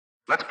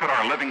Let's put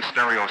our living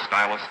stereo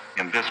stylus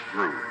in this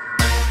groove.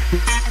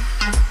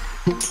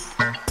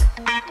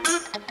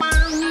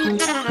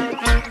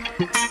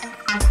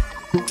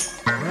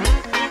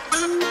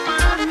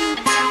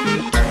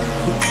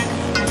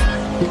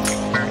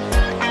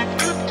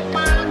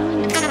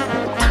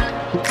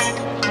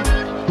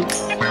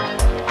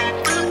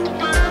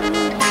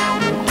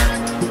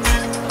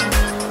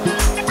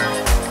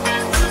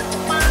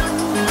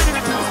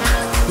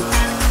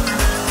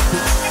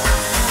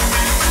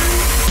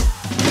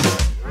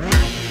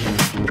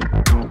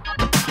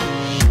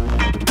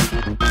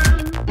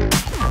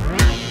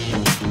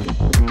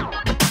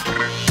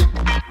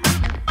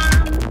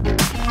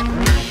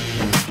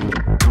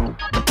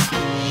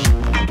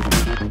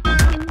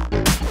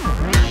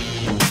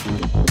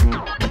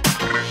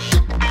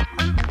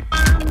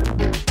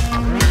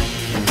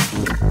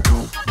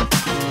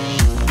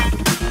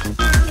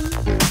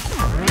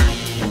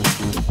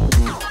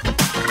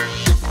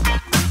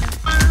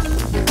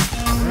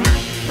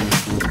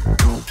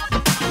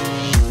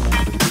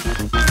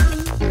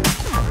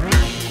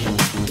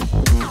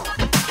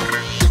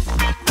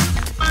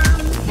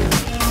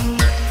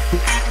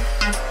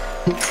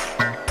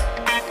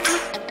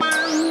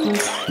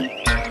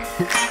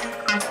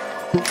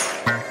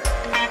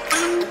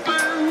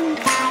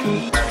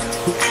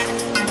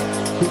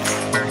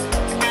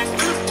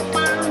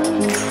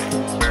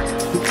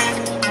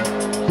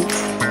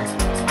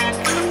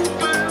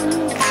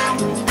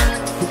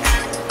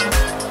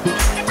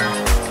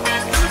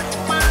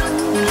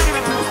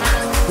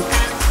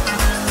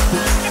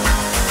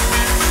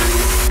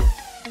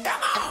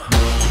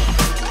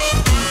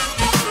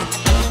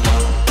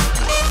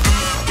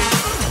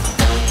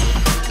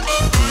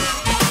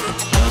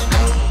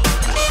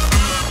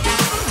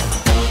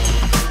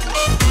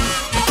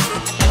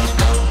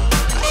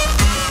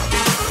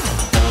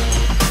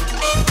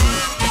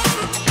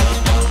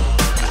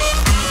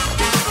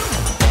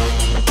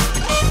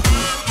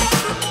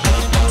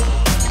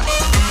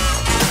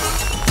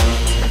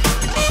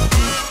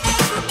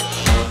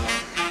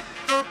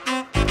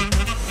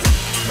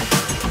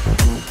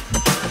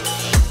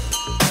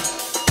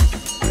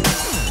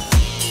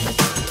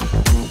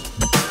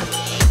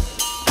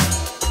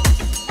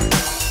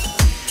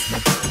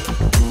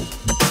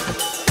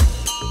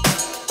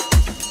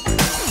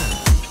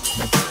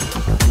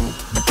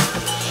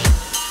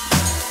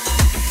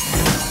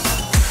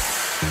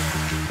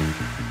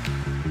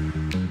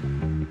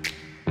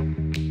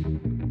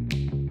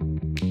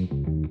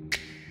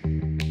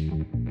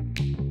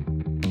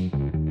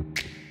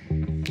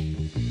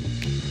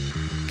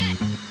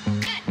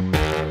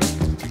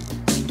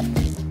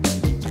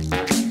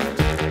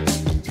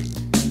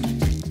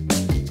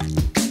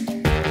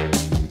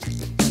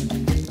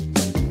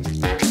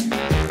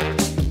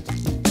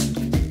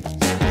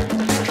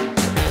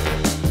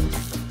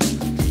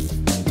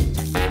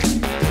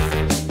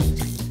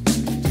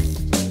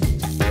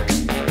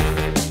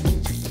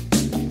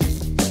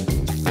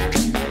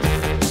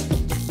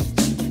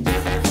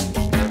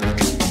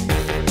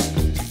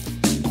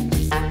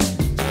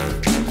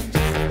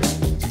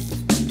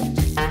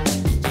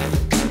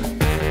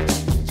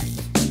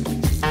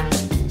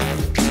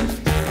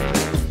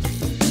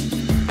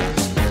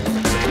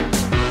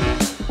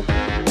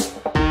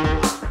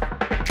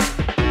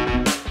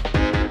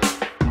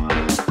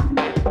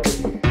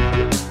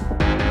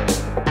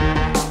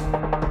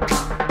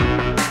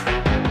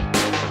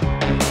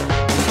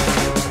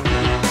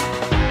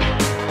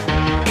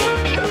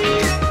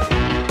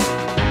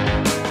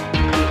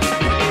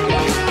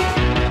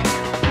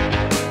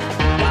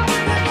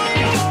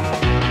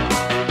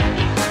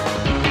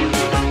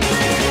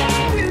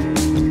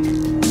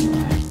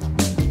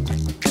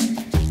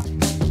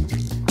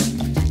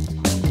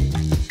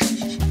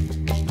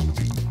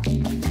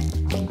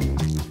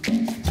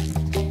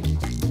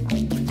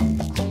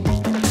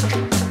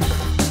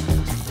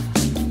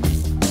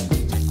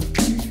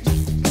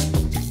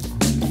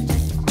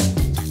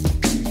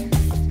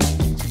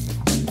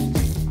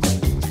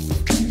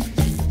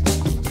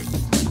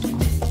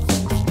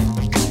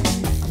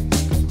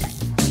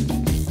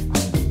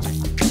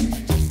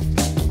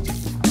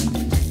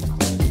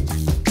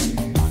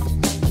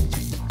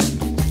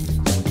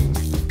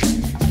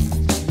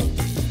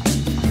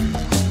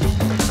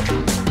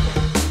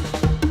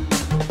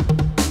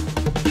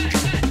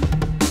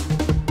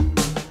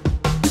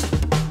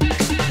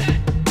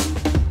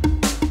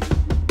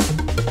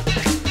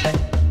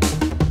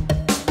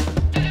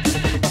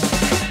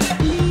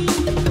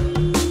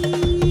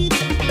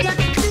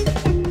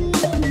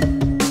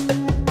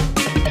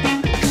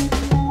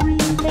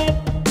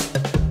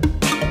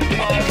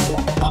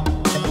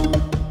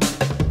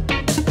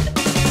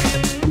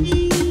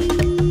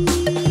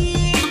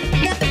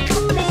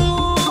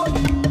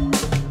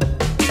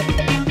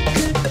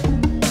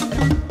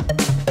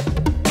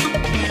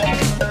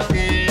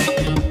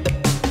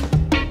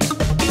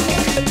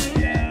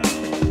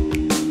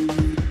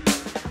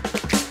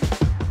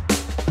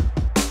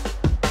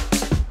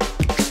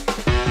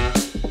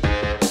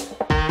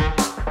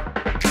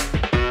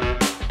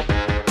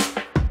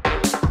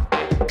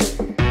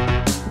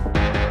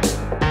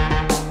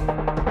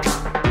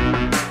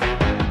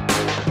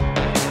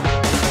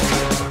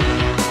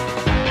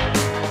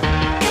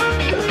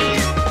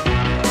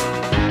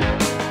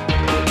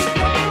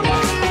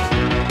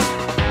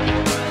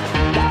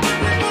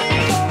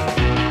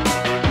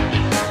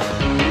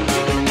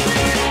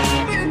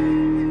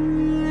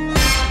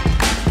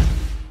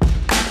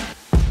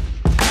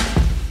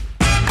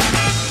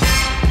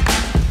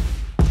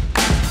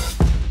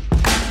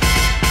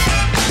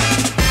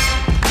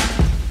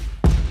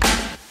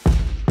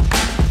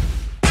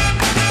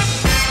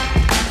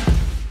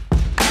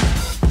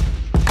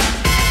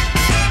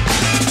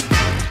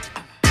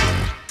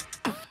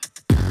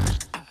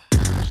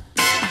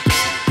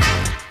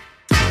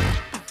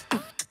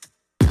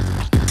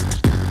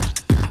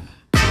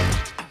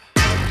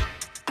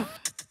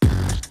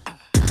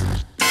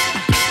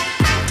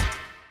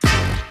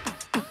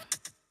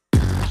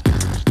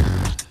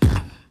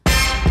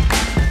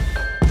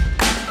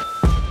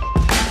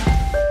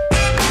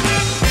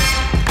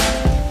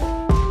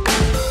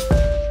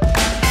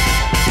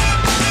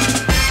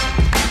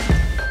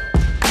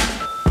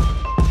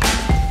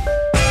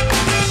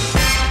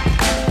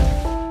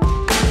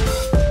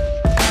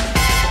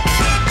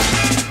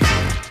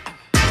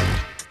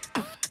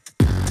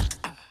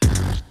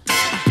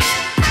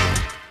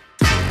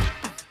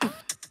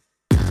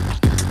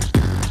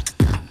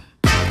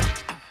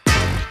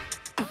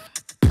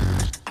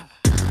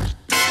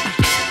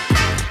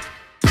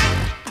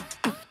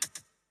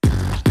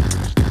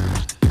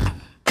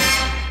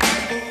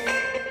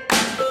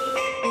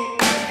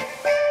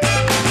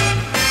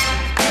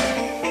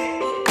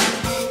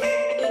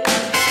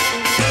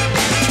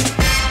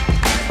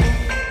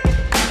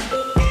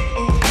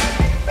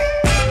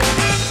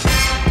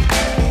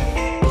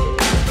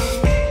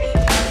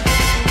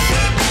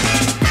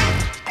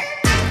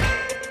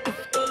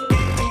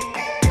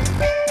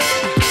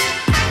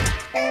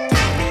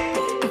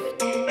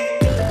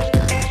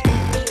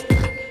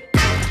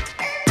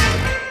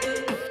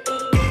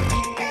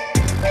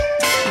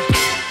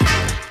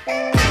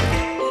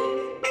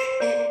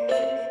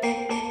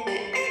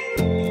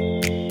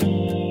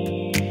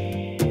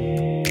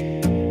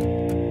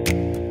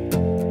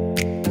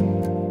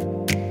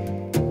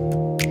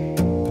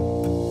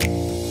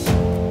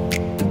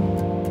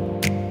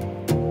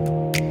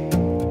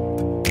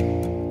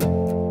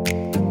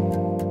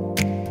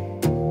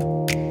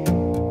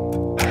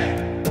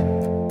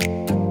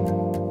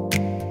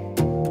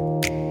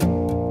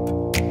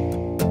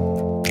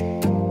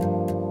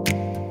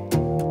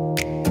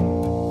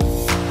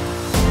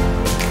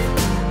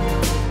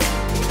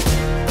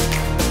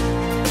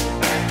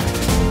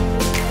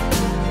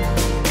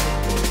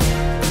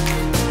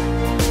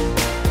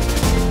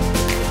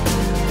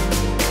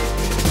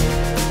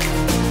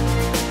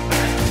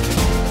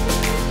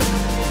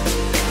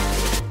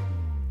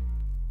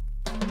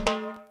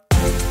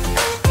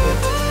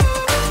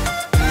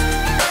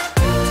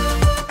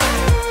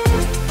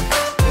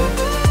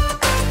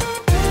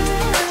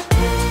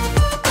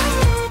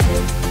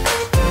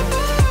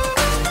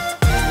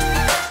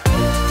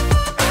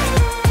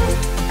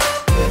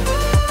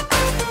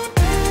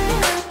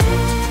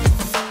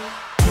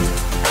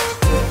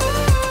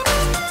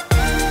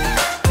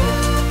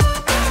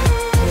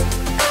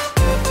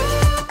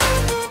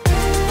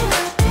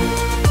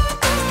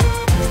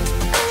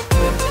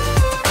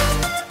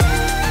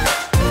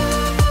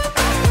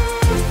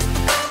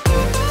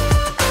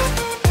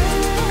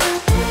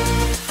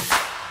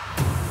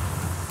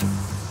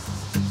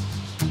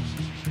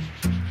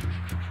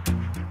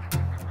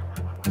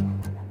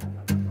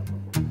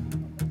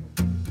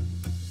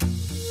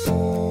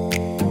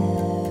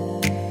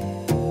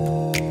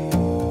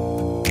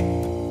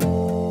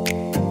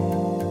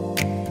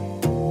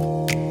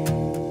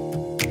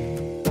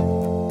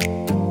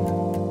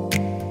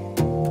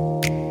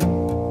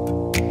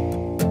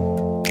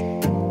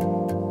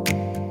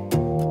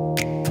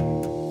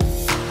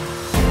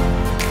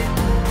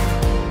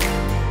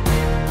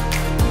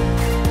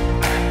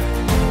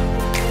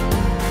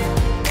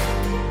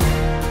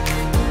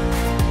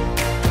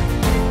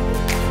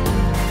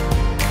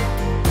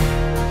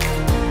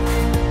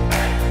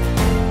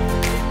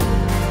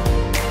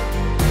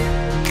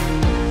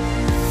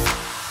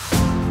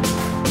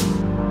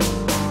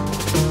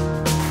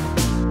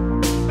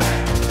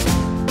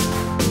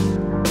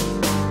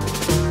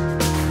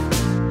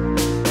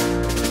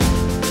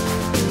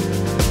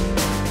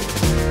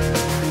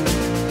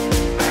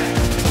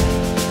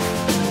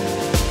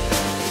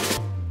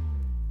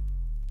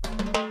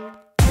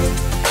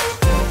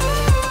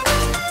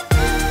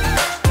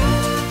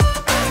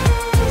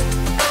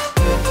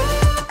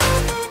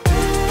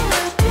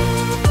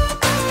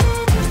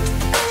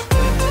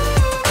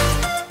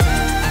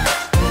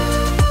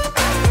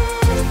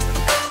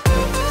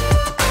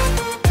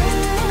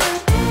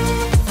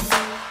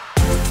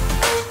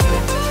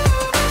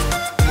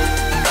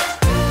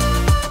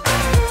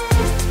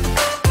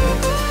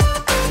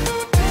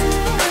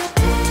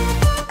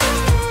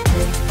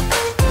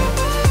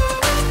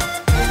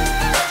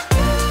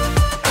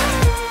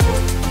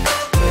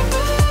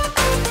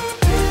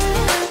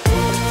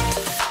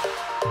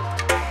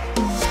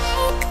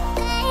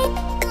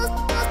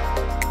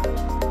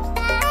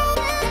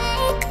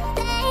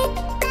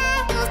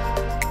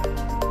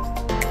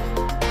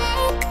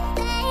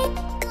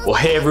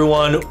 Hey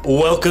everyone,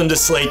 welcome to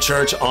Slate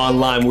Church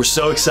Online. We're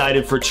so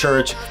excited for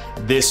church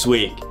this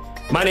week.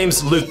 My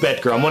name's Luke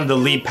Betker. I'm one of the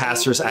lead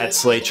pastors at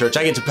Slate Church.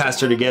 I get to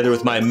pastor together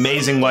with my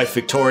amazing wife,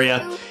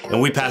 Victoria,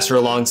 and we pastor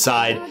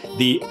alongside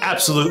the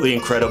absolutely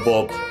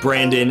incredible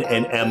Brandon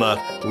and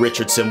Emma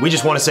Richardson. We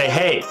just want to say,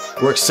 hey,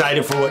 we're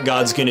excited for what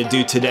God's going to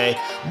do today.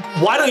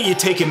 Why don't you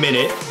take a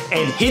minute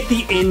and hit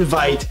the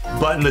invite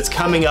button that's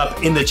coming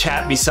up in the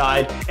chat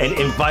beside and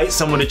invite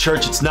someone to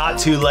church. It's not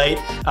too late.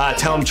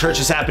 Tell them church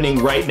is happening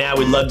right now.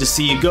 We'd love to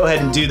see you. Go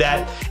ahead and do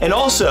that. And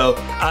also,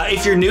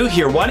 if you're new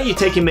here, why don't you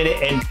take a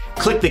minute and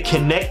click the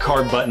connect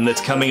card button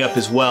that's coming up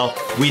as well.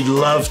 We'd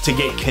love to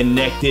get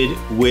connected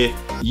with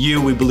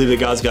you. We believe that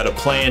God's got a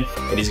plan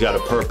and He's got a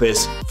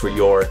purpose for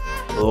your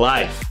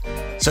life.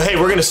 So hey,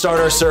 we're gonna start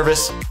our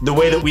service the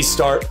way that we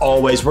start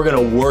always. We're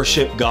gonna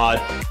worship God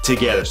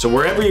together. So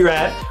wherever you're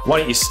at, why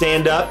don't you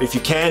stand up if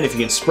you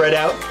can spread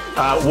out,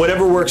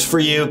 whatever works for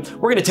you.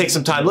 We're gonna take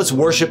some time. Let's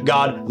worship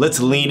God. Let's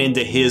lean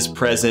into His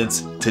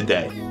presence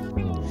today.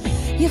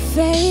 Your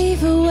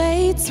favor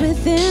waits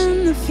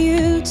within the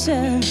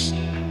future.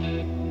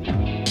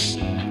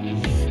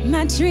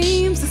 My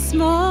dreams are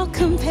small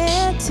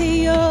compared to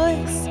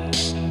yours.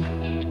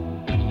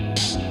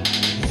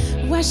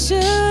 Why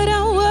should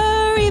I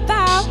worry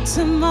about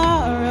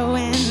tomorrow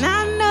when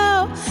I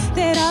know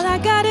that all I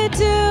gotta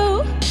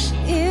do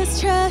is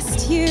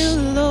trust you,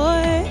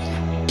 Lord?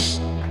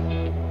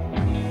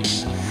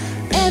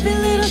 Every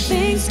little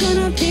thing's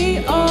gonna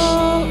be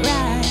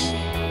alright.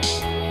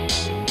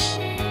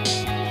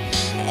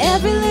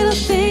 Every little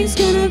thing's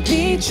gonna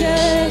be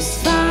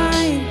just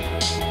fine.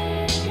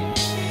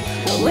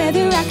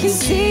 Whether I can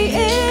see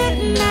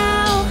it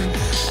now,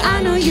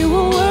 I know you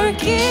will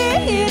work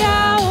it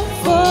out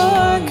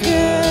for good.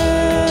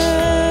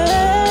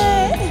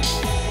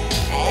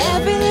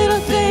 Every little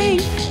thing,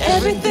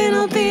 everything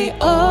will be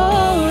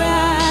alright.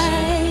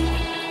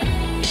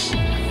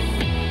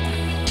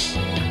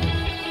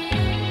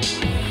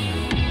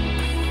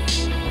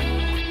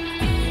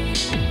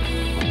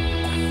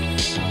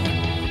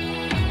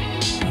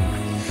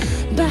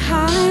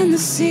 Behind the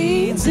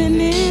scenes and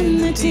in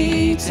the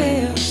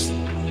details,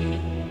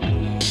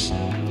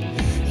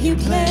 you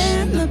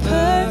planned the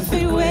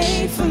perfect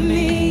way for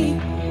me.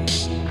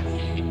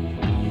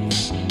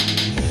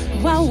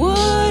 Why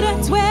would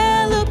I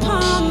dwell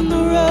upon the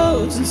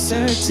roads and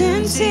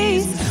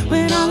certainties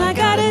when all I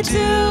gotta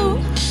do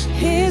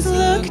is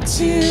look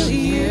to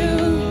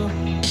you?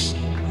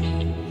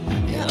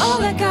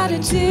 All I gotta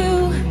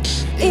do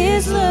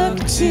is look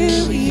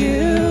to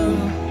you.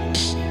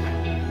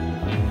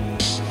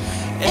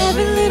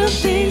 Every little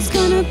thing's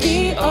gonna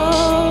be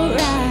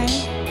alright.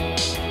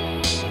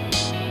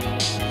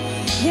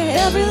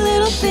 Yeah, every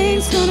little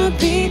thing's gonna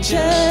be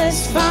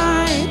just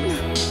fine.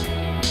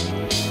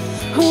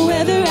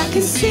 Whether I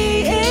can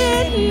see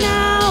it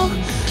now,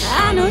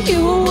 I know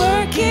you will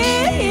work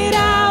it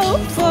out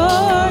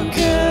for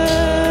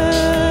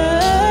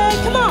good.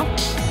 Come on.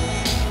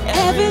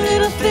 Every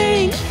little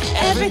thing,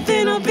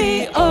 everything will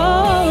be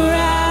alright.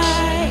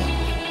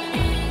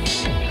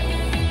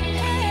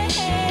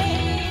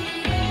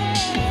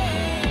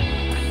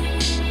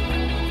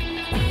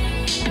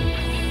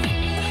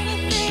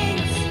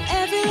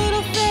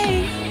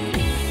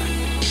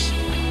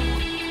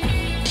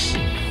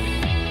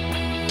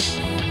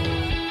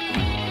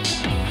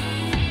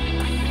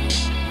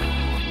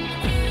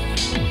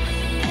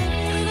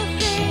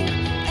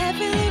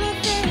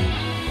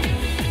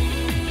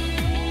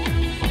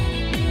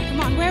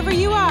 Wherever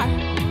you are,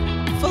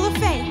 full of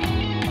faith.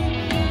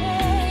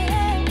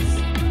 Yes,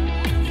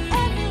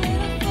 every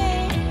little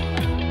thing.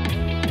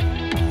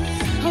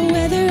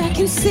 Whether I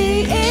can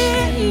see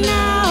it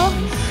now,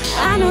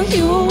 I know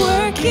you will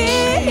work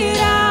it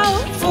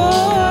out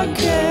for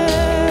good.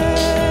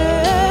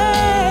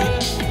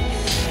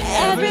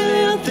 Every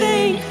little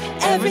thing,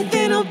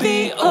 everything will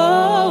be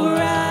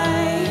alright.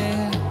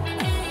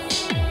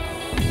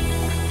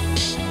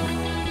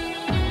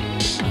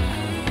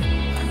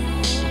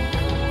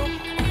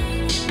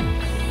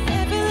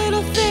 Every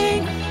little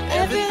thing.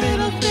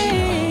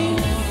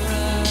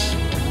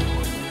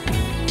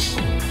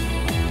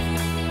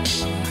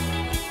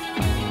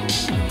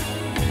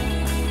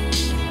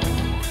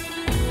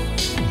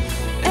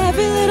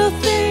 Every little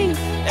thing,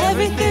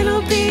 everything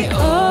will be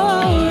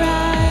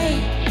alright.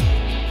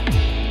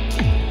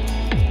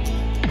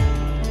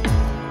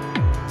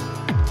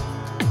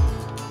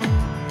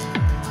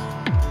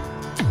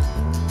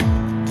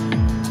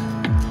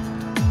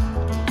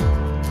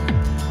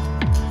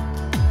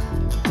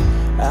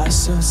 I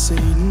saw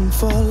Satan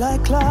fall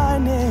like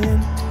lightning.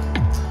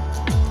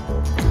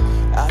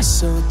 I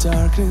saw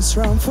darkness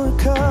run for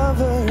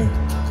cover.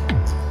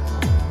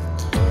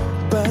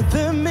 But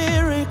the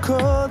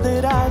miracle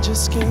that I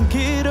just can't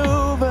get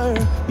over,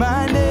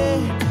 my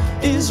name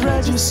is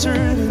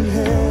registered in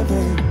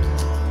heaven.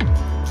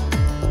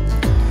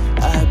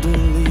 I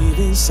believe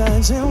in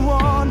signs and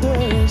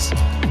wonders.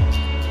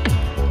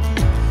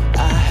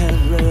 I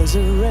have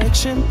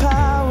resurrection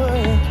power.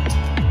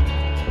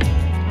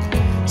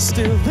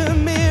 Still the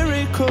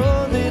miracle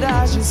that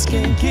I just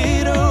can't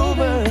get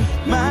over.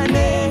 My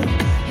name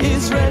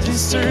is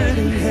registered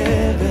in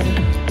heaven.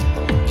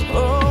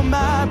 Oh,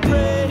 my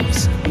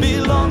praise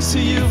belongs to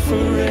you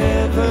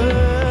forever.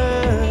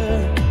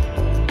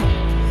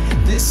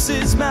 This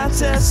is my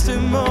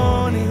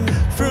testimony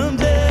from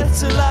death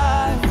to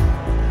life.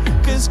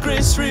 'Cause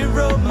grace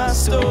rewrote my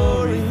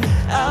story.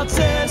 I'll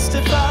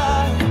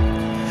testify.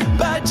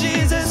 By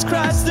Jesus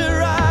Christ the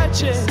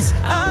righteous,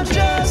 I'm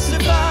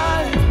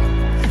justified.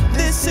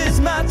 This is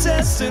my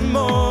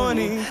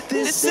testimony.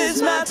 This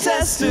is my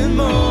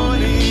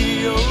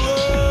testimony. Oh,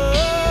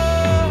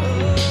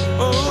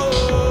 oh,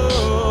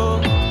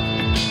 oh,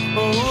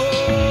 oh,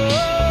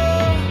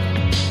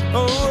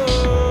 oh,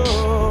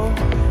 oh.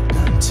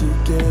 Come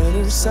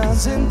together,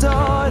 sons and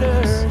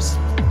daughters,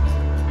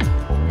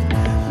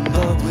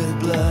 bought with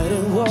blood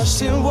and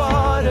washed in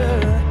water.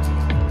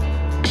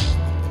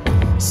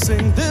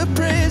 Sing the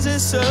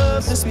praises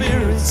of the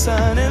Spirit,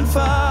 Son, and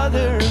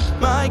Father.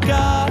 My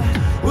God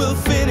will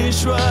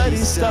finish what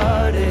He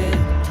started.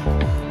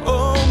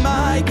 Oh,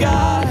 my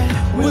God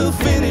will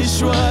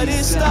finish what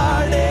He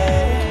started.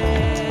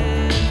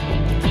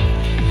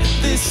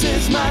 This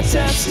is my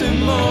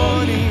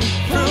testimony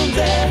from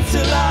death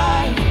to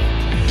life.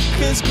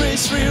 'Cause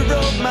grace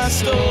rewrote my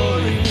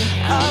story.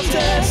 I'll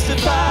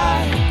testify.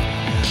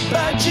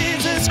 By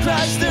Jesus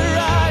Christ the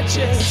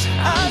righteous,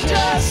 I'm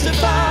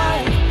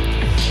justified.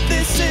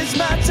 This is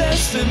my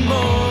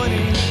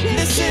testimony.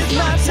 This is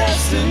my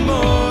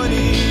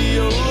testimony.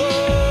 Oh,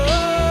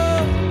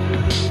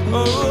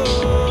 oh,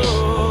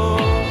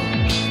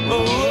 oh,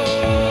 oh,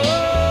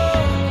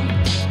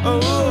 oh,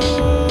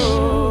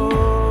 oh.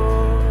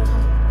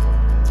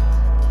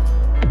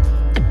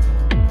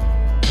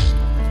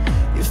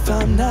 If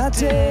I'm not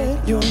dead,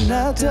 you're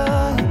not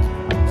done.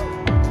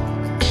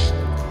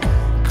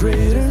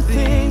 Greater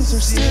things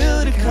are still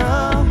to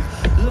come.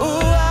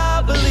 Oh,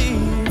 I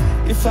believe.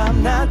 If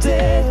I'm not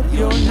dead,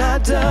 you're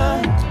not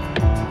done.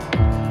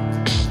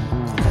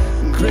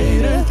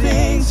 Greater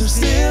things are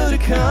still to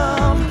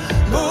come.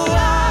 Oh,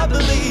 I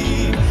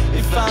believe.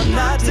 If I'm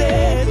not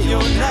dead,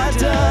 you're not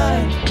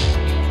done.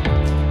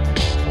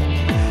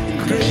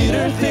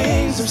 Greater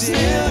things are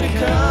still to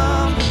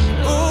come.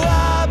 Oh,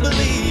 I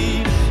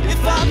believe.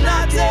 If I'm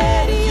not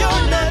dead,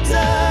 you're not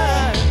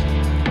done.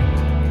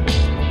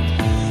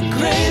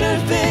 Greater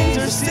things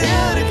are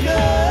still to come.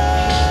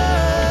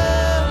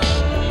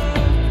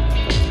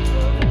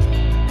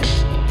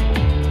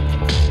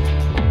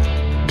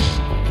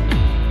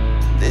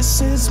 This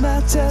is my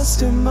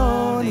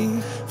testimony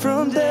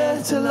from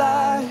death to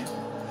life.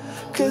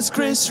 'Cause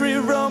grace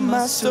rewrote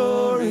my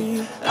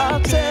story. I'll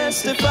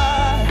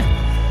testify.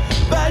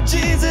 By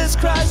Jesus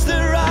Christ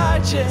the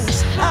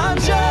righteous, I'm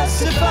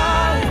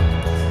justified.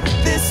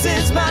 This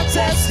is my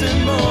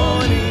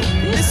testimony.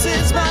 This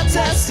is my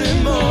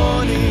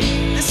testimony.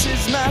 This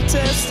is my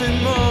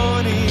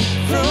testimony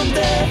from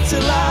death to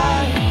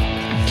life.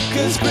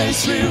 'Cause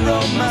grace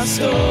rewrote my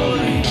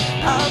story.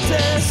 I'll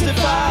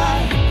testify.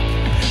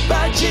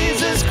 By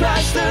Jesus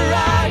Christ the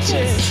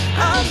righteous,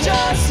 I'm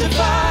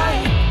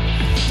justified.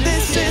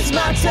 This is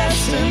my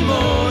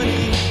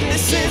testimony.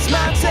 This is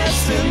my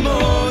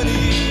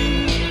testimony.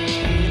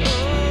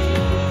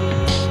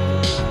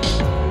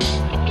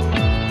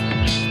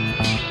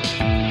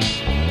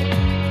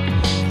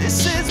 This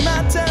is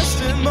my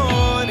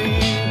testimony.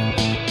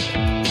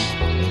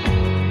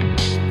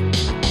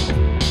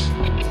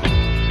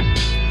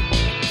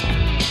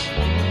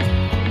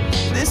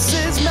 This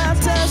is my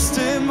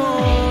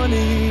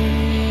testimony.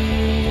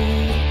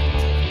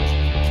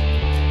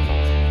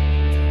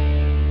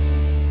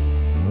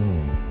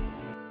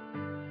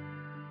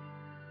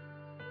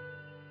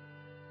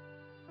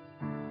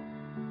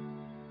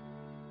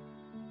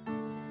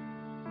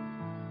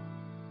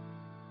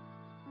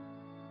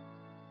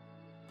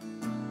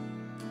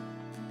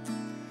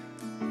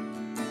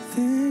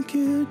 Thank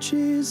you,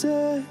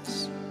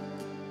 Jesus.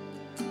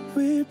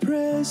 We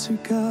praise you,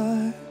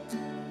 God.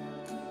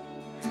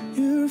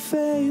 You're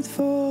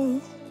faithful.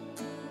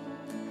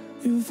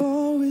 You've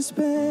always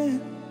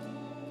been.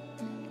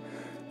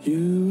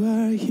 You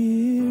are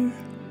here,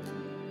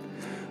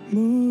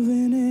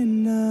 moving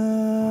in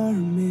our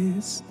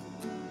midst.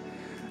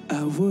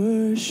 I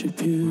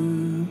worship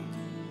you.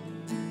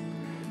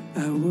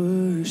 I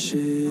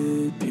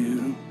worship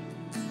you.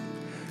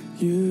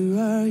 You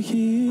are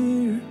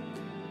here,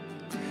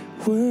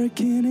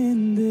 working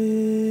in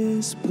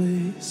this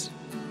place.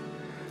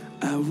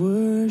 I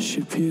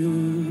worship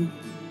you.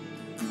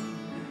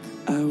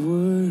 I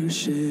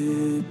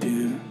worship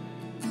you.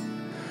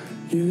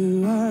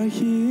 You are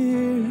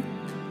here,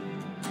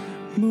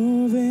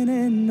 moving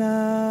in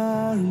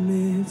our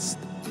midst.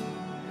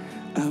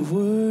 I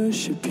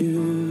worship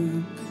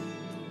you.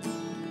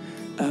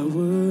 I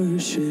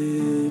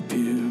worship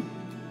you.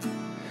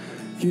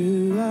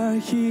 You are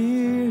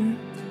here,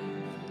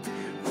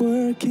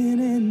 working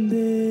in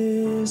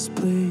this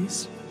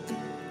place.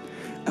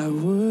 I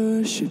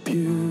worship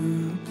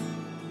you.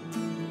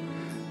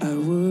 I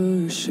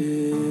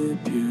worship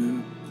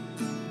you.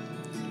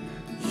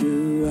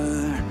 You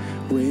are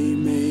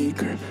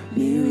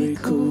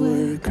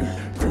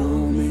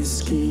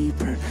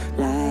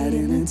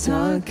the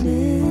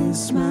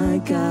darkness, my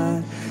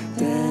God,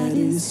 that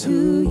is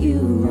who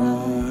you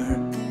are.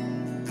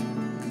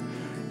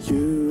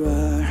 You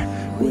are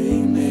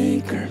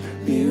waymaker,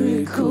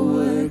 miracle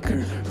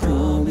worker,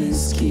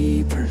 promise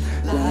keeper,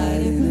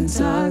 light in the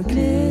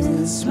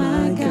darkness,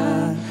 my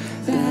God,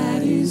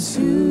 that is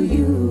who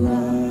you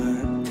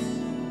are.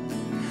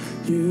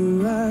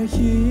 You are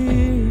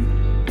here,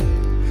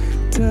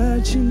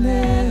 touching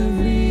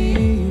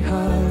every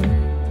heart.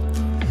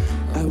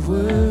 I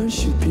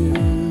worship you,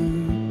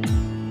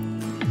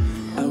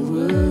 I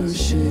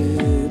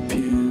worship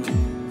you.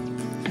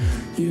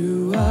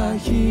 You are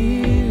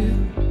here,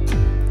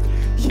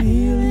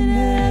 healing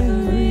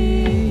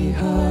every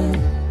heart.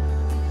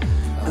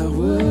 I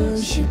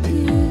worship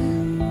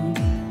you,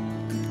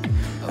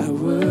 I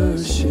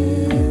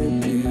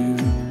worship you.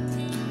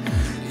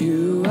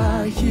 You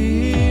are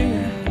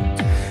here,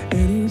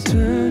 and you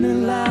turn our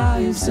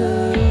lives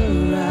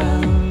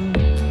around.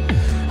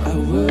 I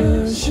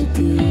worship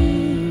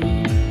you,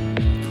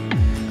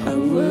 I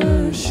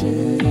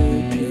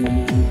worship you.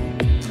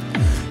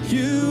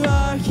 You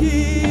are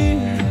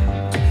here,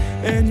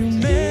 and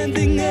you're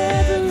mending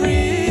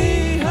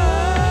every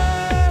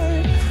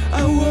heart.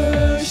 I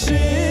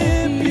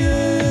worship you,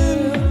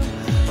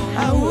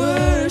 I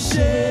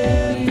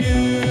worship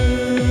you.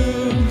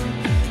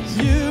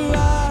 You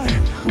are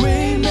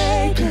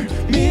waymaker,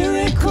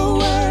 miracle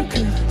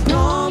worker,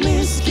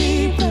 promise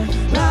keeper,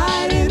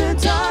 light in the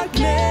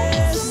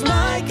darkness,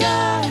 my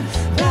God,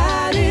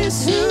 that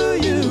is who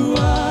you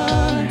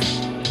are.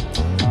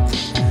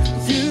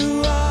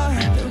 You are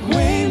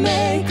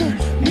waymaker,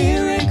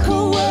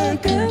 miracle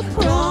worker,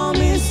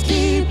 promise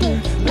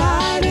keeper,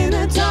 light in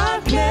the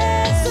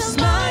darkness,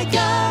 my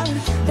God,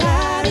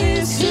 that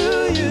is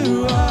who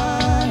you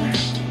are.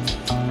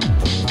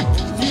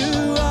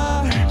 You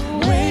are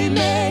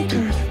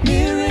waymaker,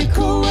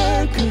 miracle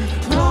worker,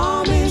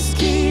 promise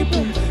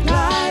keeper,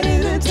 light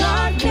in the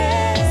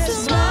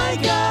darkness, my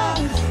God,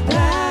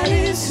 that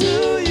is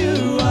who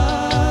you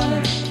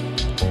are.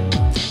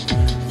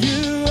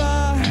 You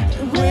are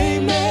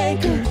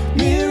waymaker,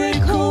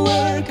 miracle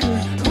worker,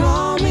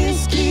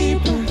 promise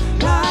keeper,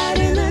 light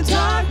in the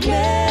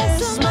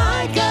darkness,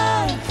 my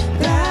God,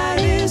 that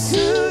is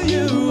who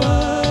you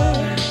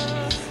are.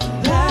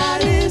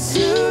 That is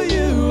who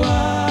you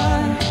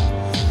are.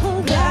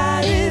 Oh,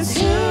 that is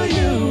who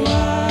you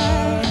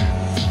are.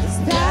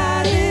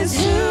 That is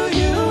who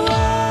you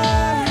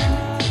are.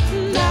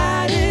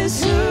 That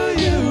is who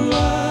you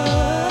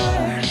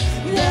are.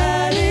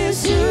 That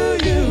is who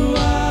you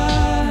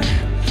are.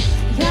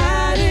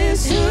 That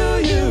is who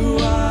you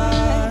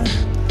are.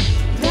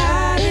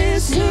 That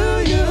is who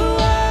you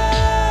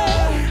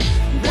are.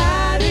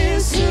 That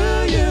is who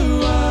you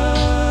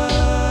are.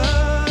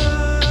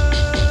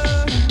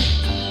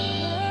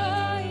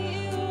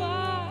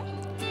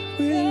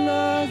 We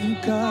love you,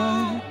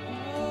 God.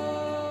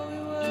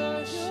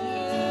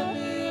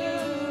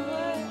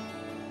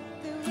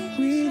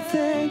 We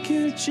thank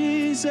you,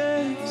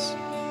 Jesus.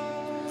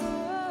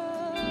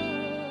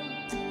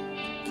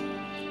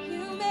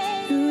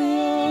 You're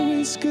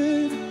always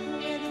good,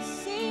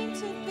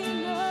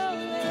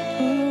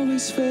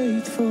 always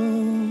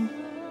faithful,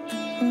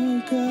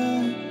 oh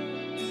God.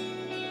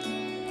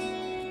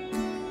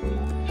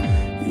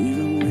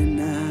 Even when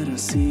I don't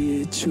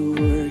see it, you're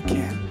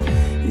working.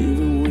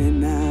 Even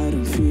when I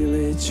don't feel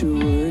it, you're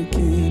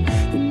working.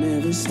 You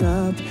never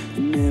stop,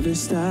 you never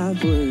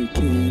stop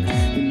working.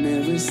 You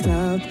never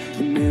stop,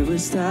 you never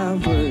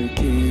stop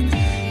working.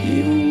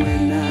 Even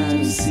when I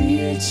don't see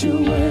it,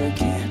 you're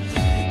working.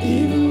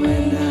 Even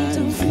when I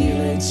don't feel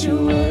it,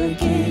 you're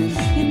working.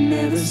 You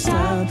never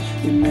stop,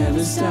 you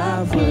never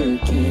stop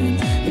working.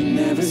 You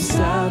never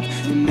stop,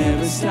 you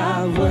never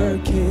stop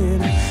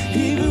working.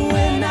 Even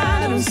when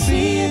I don't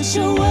see it,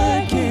 you're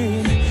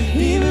working.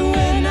 Even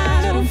when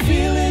I don't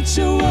feel it,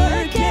 you're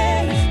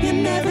working. You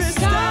never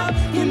stop,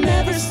 you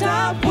never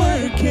stop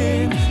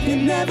working. You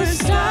never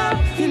stop,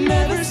 you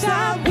never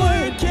stop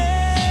working.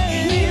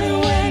 Even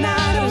when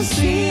I don't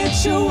see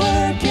it, you're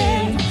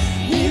working.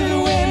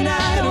 Even when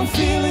I don't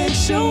feel it,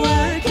 you're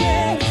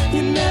working.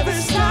 You never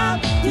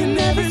stop, you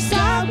never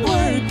stop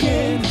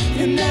working.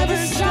 You never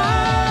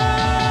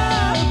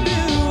stop.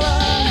 You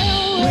are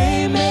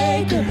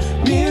waymaker,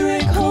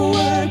 miracle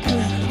worker,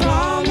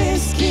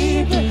 promise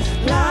keeper.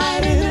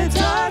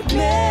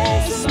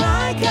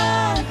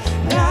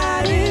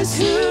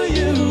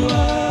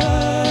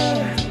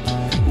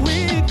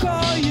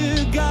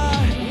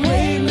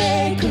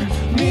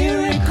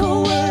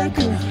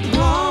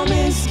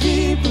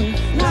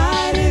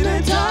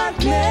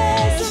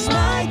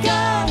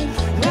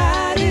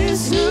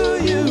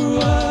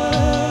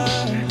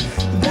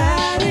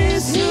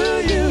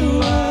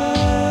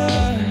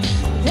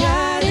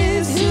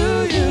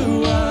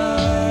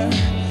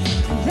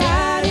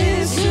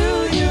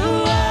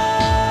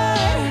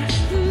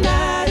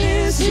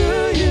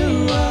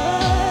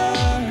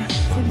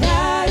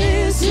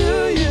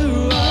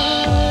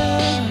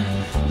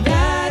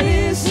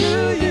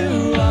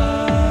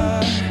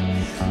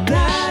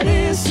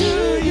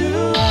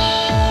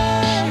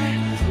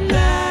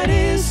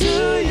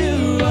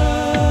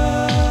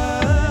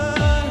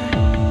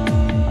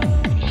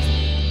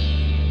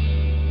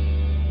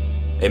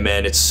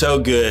 Amen. It's so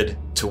good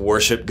to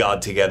worship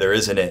God together,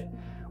 isn't it?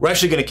 We're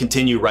actually going to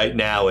continue right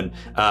now and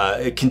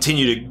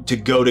continue to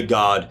go to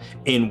God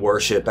in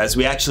worship as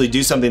we actually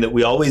do something that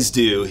we always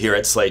do here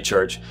at Slate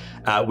Church.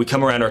 We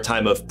come around our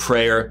time of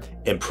prayer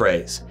and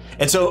praise.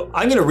 And so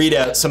I'm going to read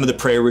out some of the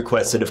prayer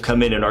requests that have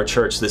come in our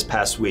church this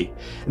past week.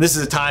 And this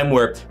is a time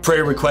where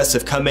prayer requests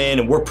have come in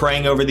and we're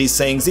praying over these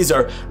things. These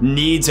are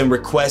needs and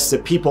requests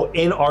that people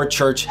in our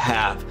church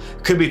have.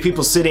 It could be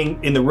people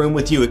sitting in the room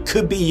with you. It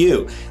could be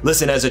you.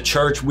 Listen, as a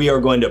church, we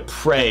are going to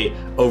pray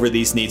over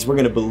these needs. We're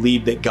going to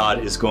believe that God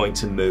is going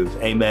to move.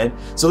 Amen.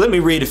 So let me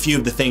read a few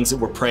of the things that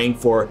we're praying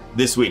for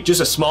this week.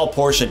 Just a small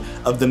portion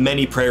of the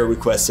many prayer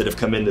requests that have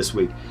come in this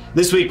week.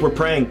 This week, we're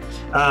praying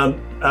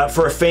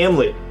for a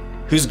family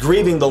who's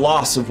grieving the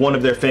loss of one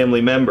of their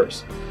family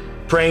members,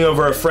 praying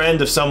over a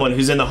friend of someone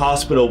who's in the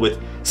hospital with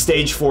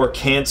stage 4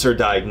 cancer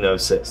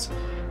diagnosis,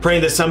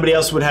 praying that somebody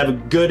else would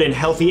have good and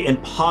healthy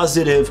and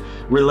positive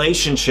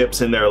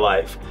relationships in their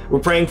life. We're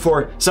praying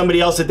for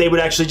somebody else that they would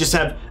actually just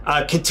have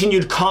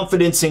continued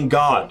confidence in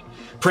God,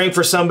 praying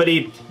for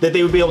somebody that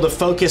they would be able to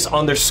focus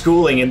on their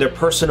schooling and their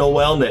personal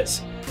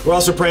wellness. We're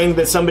also praying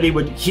that somebody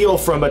would heal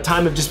from a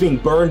time of just being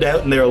burned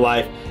out in their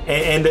life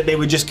and that they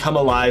would just come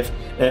alive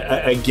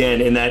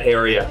again in that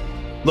area.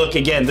 Look,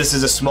 again, this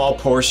is a small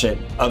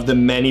portion of the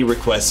many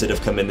requests that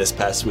have come in this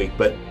past week,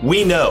 but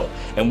we know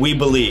and we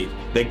believe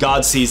that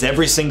God sees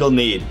every single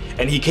need,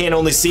 and He can't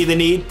only see the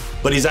need,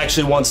 but He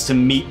actually wants to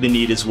meet the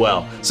need as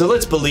well. So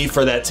let's believe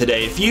for that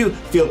today. If you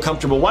feel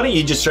comfortable, why don't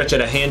you just stretch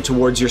out a hand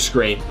towards your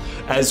screen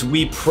as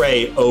we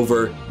pray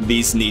over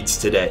these needs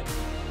today.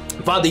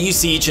 Father, you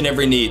see each and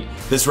every need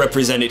that's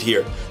represented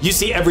here. You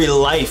see every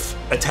life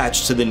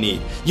attached to the need.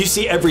 You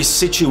see every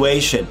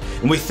situation.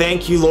 And we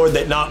thank you, Lord,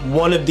 that not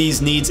one of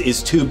these needs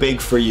is too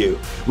big for you.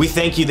 We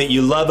thank you that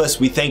you love us.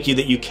 We thank you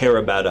that you care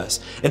about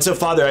us. And so,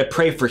 Father, I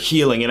pray for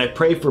healing and I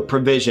pray for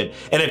provision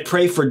and I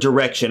pray for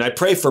direction. I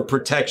pray for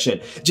protection.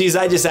 Jesus,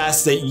 I just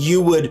ask that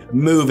you would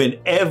move in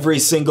every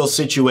single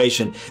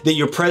situation, that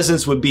your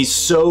presence would be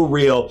so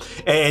real.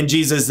 And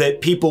Jesus,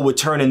 that people would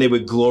turn and they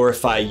would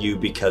glorify you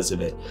because of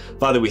it.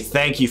 Father, we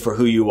thank you for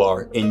who you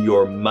are. In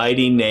your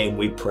mighty name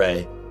we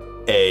pray.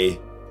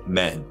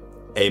 Amen.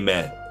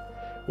 Amen.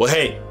 Well,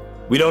 hey,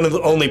 we don't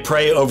only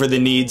pray over the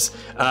needs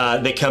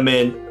that come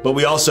in, but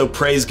we also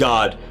praise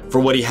God for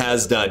what He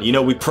has done. You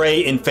know, we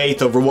pray in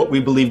faith over what we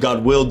believe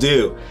God will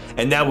do,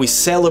 and now we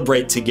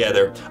celebrate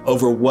together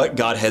over what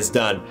God has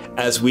done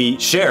as we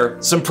share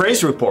some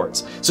praise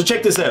reports. So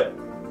check this out.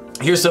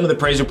 Here's some of the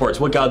praise reports,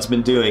 what God's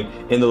been doing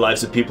in the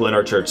lives of people in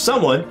our church.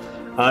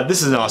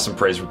 This is an awesome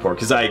praise report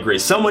because I agree.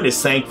 Someone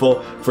is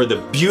thankful for the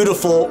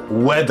beautiful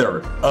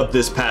weather of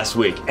this past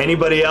week.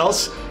 Anybody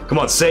else? Come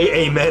on, say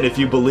amen if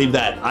you believe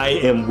that. I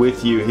am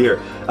with you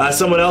here.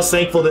 Someone else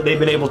thankful that they've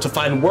been able to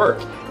find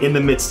work in the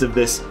midst of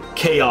this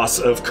chaos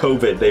of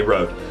COVID, they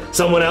wrote.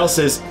 Someone else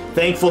is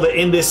thankful that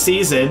in this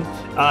season,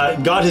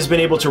 God has been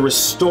able to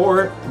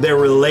restore their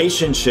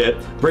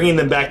relationship, bringing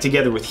them back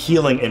together with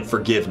healing and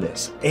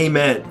forgiveness.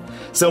 Amen.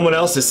 Someone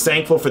else is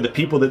thankful for the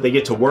people that they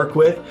get to work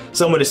with.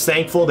 Someone is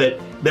thankful that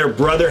their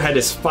brother had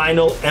his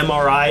final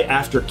MRI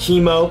after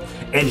chemo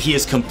and he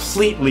is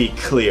completely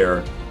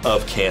clear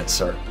of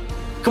cancer.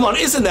 Come on,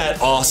 isn't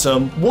that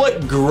awesome?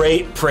 What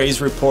great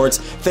praise reports,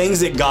 things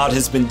that God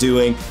has been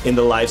doing in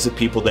the lives of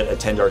people that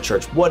attend our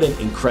church. What an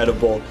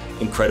incredible,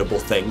 incredible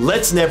thing.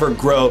 Let's never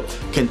grow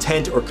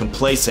content or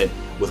complacent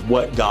with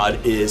what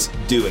God is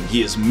doing.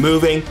 He is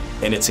moving,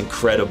 and it's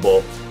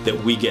incredible that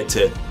we get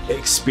to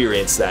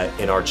experience that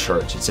in our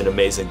church. It's an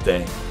amazing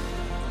thing.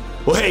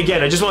 Well, hey,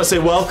 again, I just want to say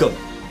welcome.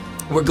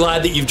 We're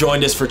glad that you've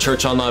joined us for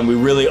Church Online. We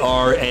really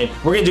are, and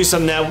we're going to do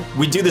something now.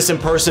 We do this in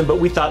person, but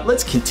we thought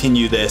let's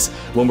continue this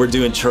when we're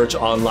doing Church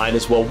Online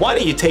as well. Why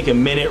don't you take a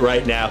minute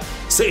right now?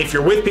 Say, if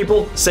you're with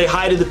people, say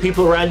hi to the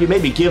people around you.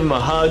 Maybe give them a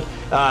hug.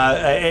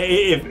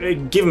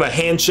 Give them a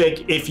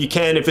handshake if you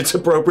can, if it's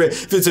appropriate.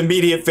 If it's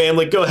immediate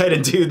family, go ahead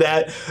and do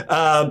that.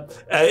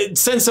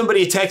 Send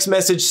somebody a text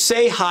message.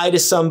 Say hi to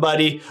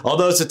somebody.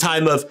 Although it's a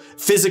time of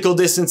physical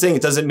distancing,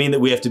 it doesn't mean that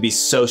we have to be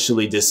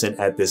socially distant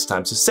at this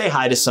time. So say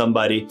hi to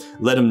somebody.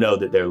 Let them know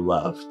that they're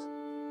loved.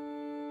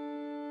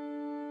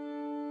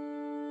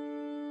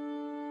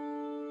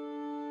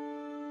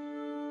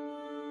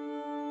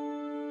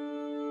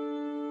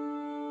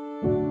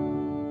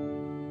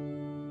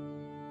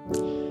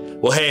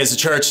 Well, hey, as a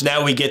church,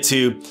 now we get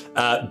to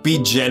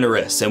be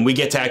generous and we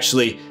get to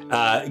actually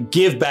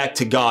give back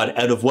to God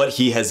out of what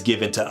He has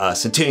given to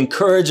us. And to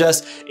encourage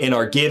us in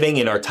our giving,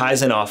 in our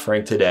tithes and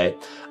offering today,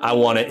 I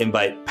want to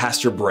invite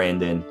Pastor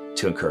Brandon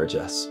to encourage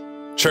us.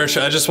 Church,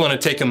 I just want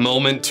to take a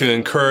moment to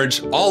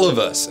encourage all of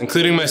us,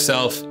 including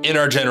myself, in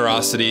our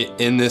generosity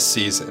in this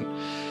season.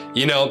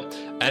 You know,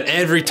 at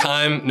every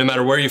time, no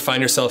matter where you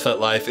find yourself at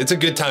life, it's a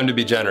good time to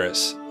be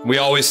generous. We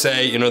always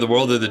say, you know, the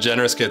world of the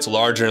generous gets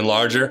larger and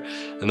larger,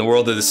 and the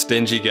world of the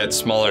stingy gets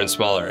smaller and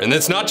smaller. And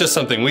it's not just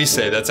something we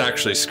say, that's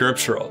actually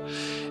scriptural.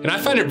 And I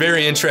find it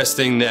very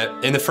interesting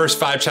that in the first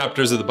 5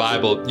 chapters of the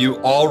Bible, you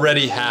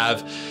already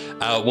have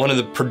one of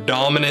the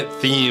predominant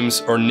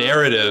themes or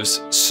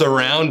narratives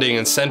surrounding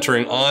and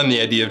centering on the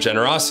idea of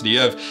generosity. You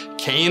have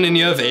Cain and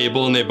you have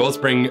Abel, and they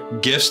both bring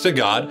gifts to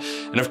God.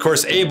 And of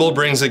course, Abel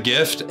brings a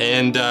gift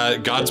and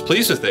God's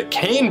pleased with it.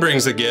 Cain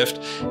brings a gift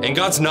and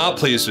God's not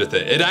pleased with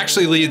it. It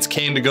actually leads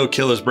Cain to go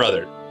kill his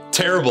brother.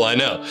 Terrible, I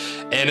know.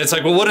 And it's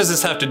like, well, what does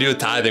this have to do with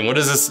tithing? What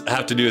does this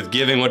have to do with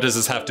giving? What does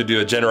this have to do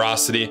with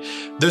generosity?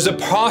 There's a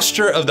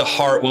posture of the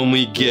heart when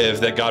we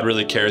give that God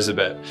really cares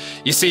about.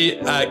 You see,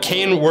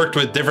 Cain worked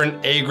with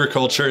different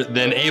agriculture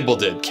than Abel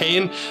did.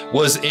 Cain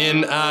was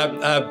in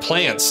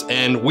plants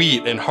and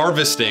wheat and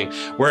harvesting,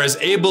 whereas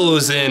Abel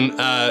was in,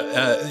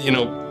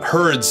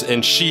 herds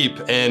and sheep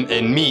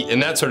and meat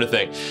and that sort of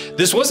thing.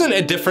 This wasn't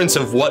a difference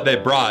of what they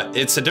brought.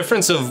 It's a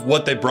difference of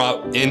what they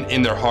brought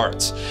in their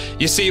hearts.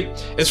 You see,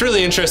 it's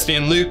really interesting.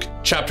 In Luke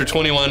chapter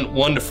 21,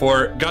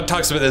 1-4, God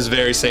talks about this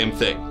very same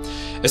thing.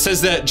 It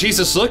says that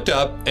Jesus looked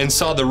up and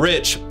saw the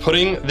rich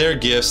putting their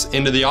gifts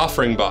into the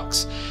offering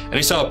box. And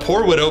he saw a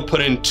poor widow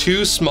put in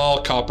 2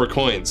 small copper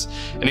coins.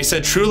 And he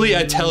said, "Truly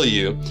I tell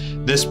you,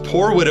 this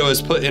poor widow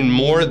has put in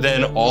more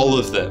than all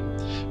of them.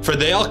 For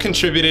they all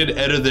contributed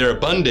out of their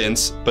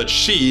abundance, but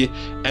she,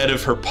 out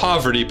of her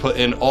poverty, put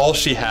in all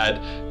she had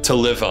to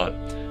live on."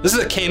 This is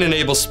a Cain and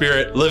Abel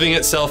spirit living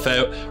itself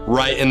out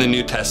right in the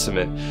New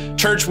Testament.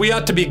 Church, we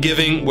ought to be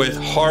giving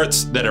with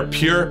hearts that are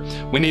pure.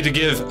 We need to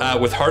give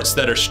with hearts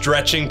that are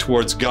stretching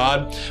towards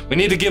God. We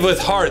need to give with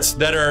hearts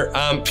that are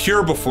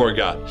pure before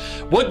God.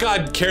 What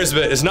God cares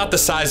about is not the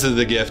size of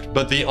the gift,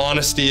 but the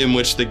honesty in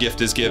which the gift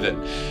is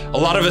given. A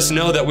lot of us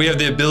know that we have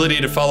the ability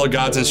to follow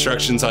God's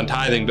instructions on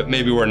tithing, but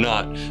maybe we're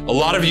not. A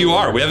lot of you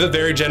are. We have a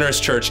very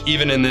generous church,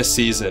 even in this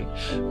season.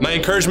 My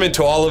encouragement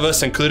to all of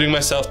us, including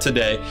myself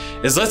today,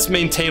 is let's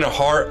maintain a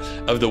heart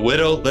of the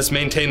widow. Let's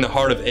maintain the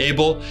heart of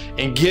Abel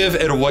and give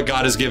out of what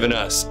God has given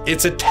us.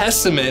 It's a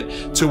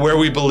testament to where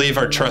we believe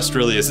our trust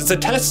really is. It's a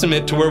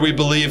testament to where we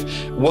believe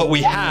what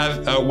we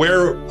have,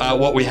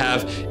 what we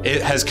have,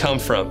 it has come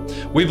from.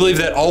 We believe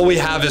that all we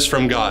have is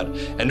from God,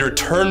 and to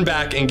return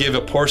back and give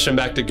a portion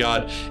back to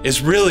God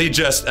is really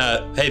just,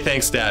 hey,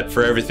 thanks, Dad,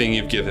 for everything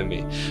you've given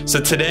me.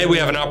 So today we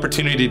have an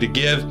opportunity to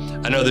give.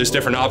 I know there's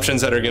different options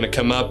that are going to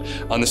come up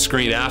on the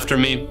screen after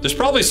me. There's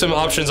probably some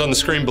options on the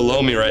screen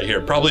below me right here.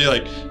 Probably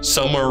like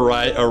somewhere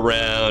right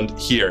around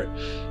here.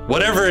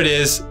 Whatever it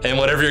is and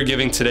whatever you're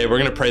giving today, we're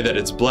going to pray that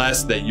it's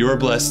blessed, that you're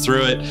blessed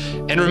through it.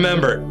 And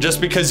remember, just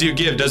because you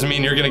give doesn't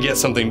mean you're going to get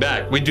something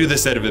back. We do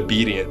this out of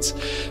obedience.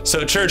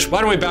 So church,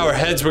 why don't we bow our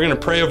heads? We're going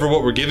to pray over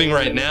what we're giving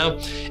right now.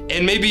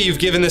 And maybe you've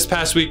given this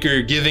past week or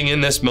you're giving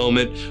in this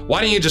moment.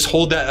 Why don't you just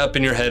hold that up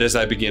in your head as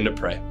I begin to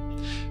pray?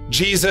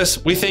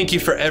 Jesus, we thank you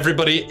for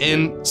everybody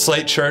in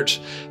Slate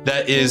Church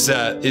that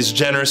is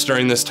generous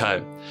during this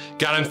time.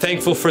 God, I'm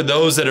thankful for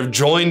those that have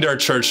joined our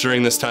church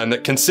during this time,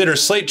 that consider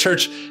Slate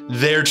Church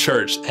their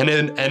church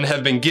and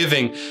have been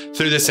giving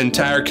through this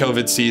entire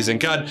COVID season.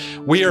 God,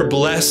 we are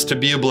blessed to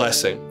be a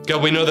blessing.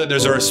 God, we know that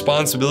there's a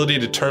responsibility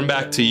to turn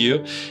back to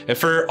you. And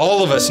for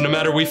all of us, no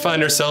matter we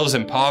find ourselves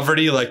in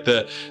poverty like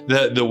the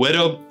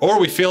widow, or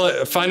we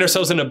find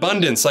ourselves in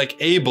abundance like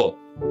Abel,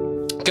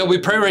 God, we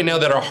pray right now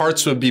that our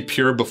hearts would be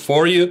pure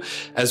before you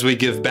as we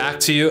give back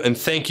to you, and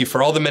thank you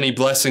for all the many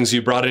blessings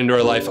you brought into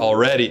our life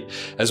already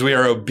as we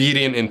are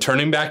obedient in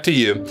turning back to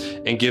you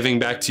and giving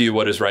back to you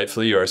what is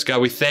rightfully yours.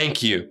 God, we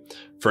thank you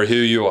for who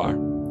you are.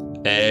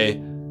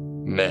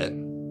 Amen.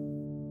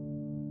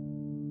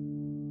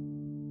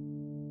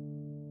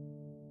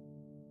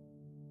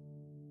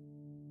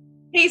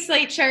 Hey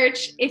Slate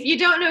Church, if you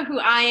don't know who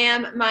I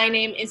am, my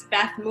name is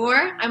Beth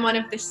Moore. I'm one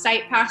of the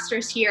site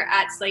pastors here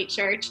at Slate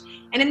Church.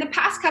 And in the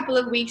past couple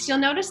of weeks, you'll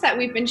notice that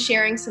we've been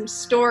sharing some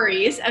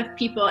stories of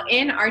people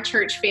in our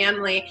church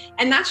family.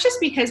 And that's just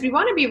because we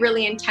want to be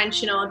really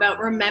intentional about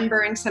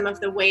remembering some of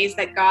the ways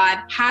that God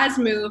has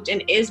moved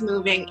and is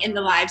moving in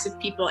the lives of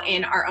people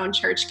in our own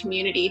church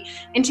community.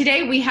 And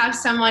today we have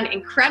someone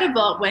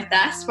incredible with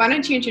us. Why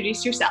don't you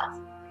introduce yourself?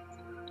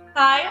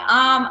 Hi,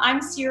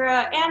 I'm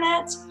Sierra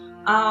Annette.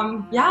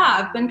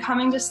 I've been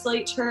coming to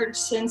Slate Church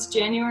since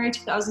January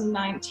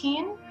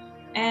 2019,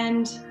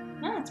 and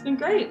it's been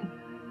great.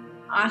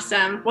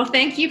 Awesome. Well,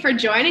 thank you for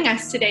joining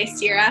us today,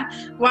 Sierra.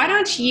 Why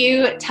don't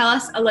you tell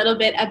us a little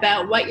bit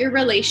about what your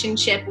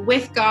relationship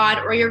with God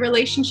or your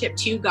relationship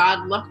to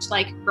God looked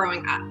like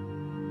growing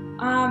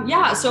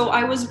up? So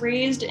I was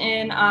raised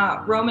in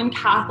a Roman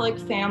Catholic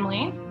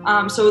family.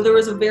 So there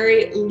was a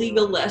very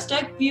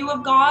legalistic view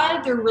of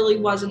God. There really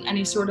wasn't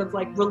any sort of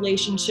like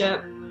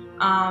relationship.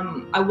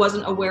 I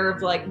wasn't aware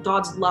of like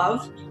God's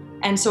love.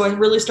 And so I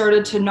really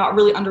started to not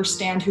really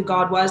understand who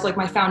God was. Like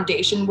my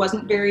foundation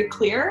wasn't very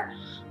clear.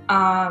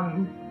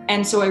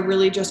 And so I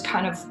really just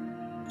kind of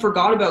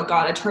forgot about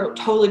God. I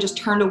totally just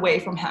turned away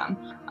from him.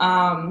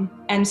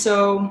 And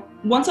so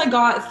once I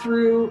got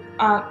through,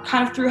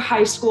 kind of through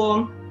high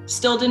school,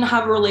 still didn't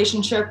have a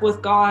relationship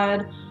with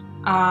God.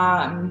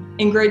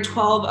 In grade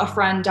 12, a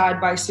friend died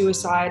by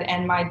suicide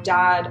and my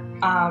dad,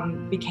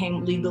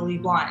 became legally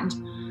blind.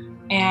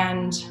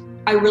 And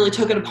I really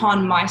took it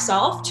upon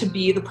myself to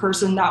be the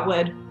person that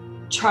would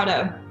try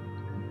to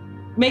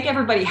make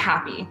everybody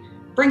happy,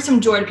 bring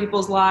some joy to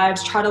people's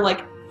lives, try to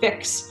like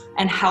fix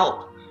and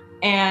help.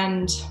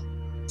 And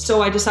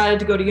so I decided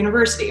to go to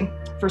university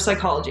for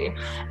psychology.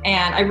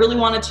 And I really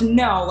wanted to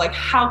know, like,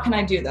 how can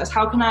I do this?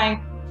 How can I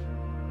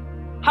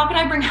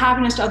bring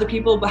happiness to other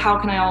people, but how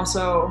can I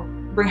also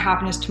bring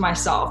happiness to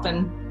myself?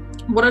 And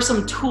what are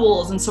some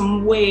tools and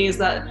some ways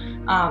that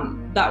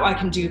I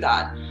can do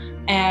that?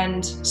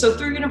 And so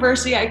through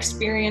university, I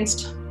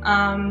experienced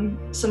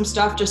some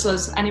stuff just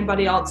as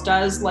anybody else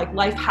does, like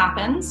life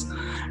happens.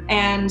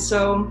 And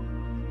so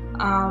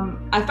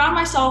I found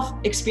myself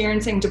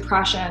experiencing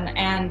depression,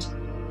 and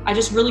I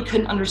just really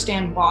couldn't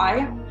understand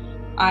why.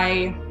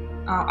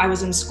 I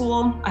was in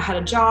school, I had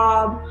a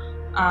job,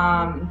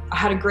 I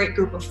had a great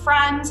group of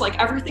friends, like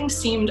everything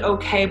seemed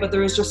okay, but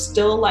there was just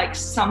still like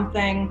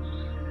something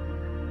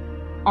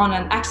on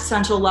an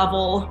existential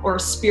level or a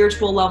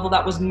spiritual level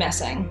that was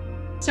missing.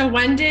 So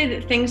when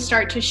did things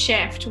start to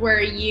shift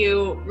where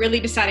you really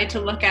decided to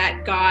look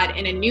at God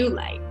in a new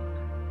light?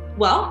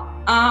 Well,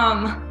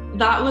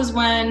 that was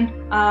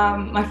when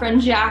my friend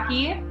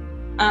Jackie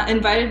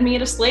invited me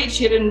to Slate.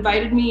 She had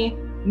invited me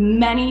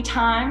many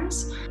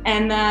times.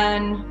 And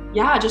then,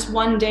 just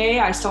one day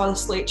I saw the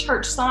Slate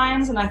Church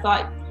signs and I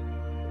thought,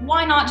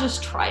 why not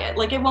just try it?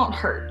 Like, it won't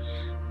hurt.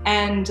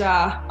 And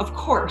of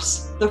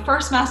course, the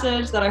first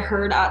message that I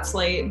heard at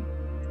Slate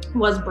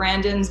was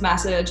Brandon's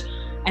message.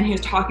 And he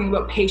was talking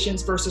about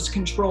patience versus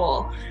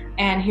control.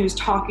 And he was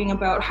talking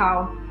about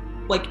how,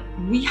 like,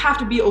 we have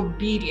to be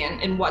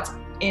obedient in what's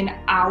in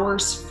our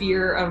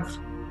sphere of,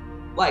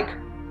 like,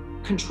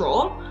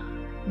 control.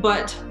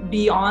 But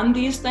beyond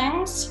these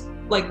things,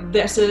 like,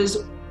 this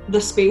is the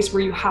space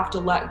where you have to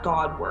let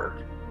God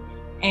work.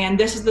 And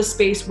this is the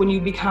space when you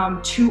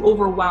become too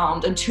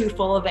overwhelmed and too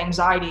full of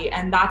anxiety.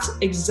 And that's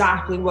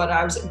exactly what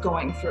I was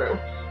going through.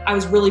 I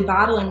was really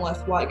battling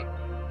with, like,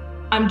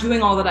 I'm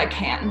doing all that I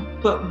can,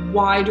 but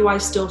why do I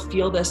still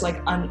feel this like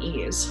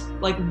unease?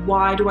 Like,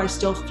 why do I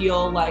still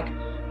feel like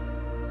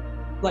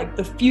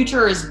the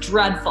future is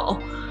dreadful?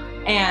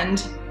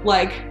 And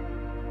like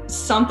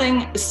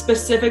something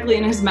specifically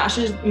in his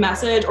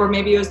message, or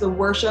maybe it was the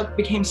worship,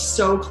 became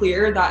so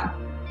clear that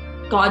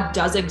God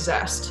does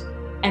exist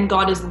and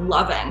God is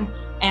loving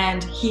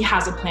and he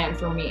has a plan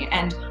for me,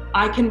 and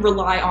I can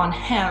rely on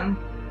him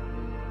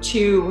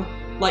to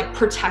like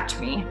protect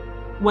me.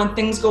 When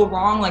things go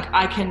wrong, like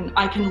I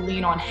can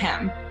lean on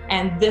him.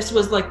 And this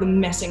was like the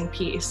missing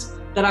piece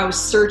that I was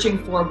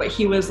searching for, but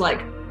he was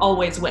like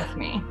always with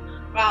me.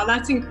 Wow,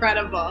 that's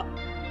incredible.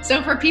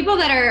 So for people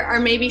that are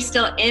maybe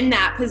still in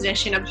that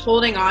position of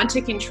holding on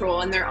to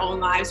control in their own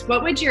lives,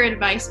 what would your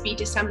advice be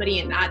to somebody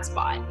in that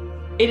spot?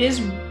 It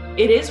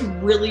is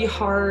really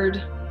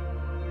hard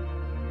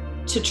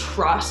to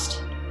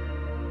trust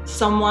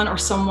someone or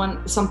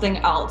something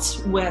else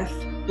with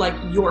like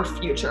your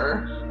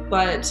future,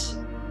 but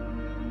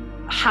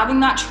having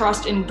that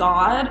trust in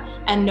God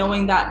and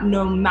knowing that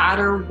no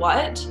matter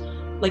what,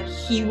 like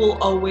he will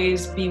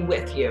always be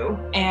with you.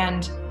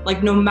 And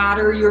like no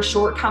matter your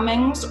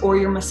shortcomings or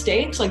your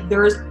mistakes, like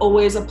there is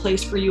always a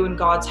place for you in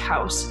God's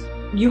house.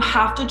 You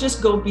have to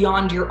just go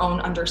beyond your own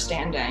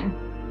understanding,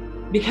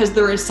 because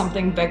there is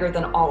something bigger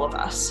than all of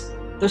us.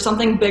 There's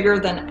something bigger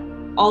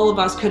than all of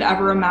us could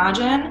ever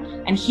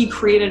imagine. And he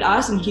created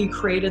us and he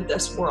created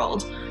this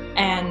world.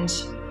 And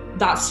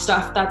that's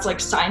stuff that's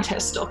like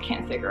scientists still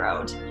can't figure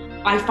out.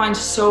 I find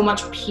so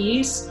much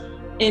peace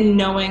in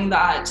knowing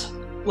that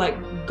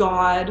like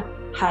God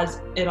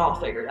has it all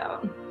figured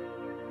out.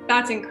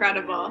 That's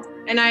incredible.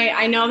 And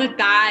I know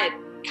that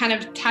kind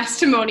of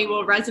testimony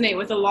will resonate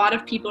with a lot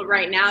of people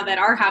right now that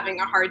are having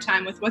a hard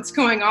time with what's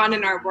going on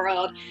in our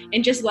world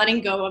and just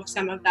letting go of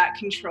some of that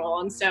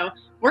control. And so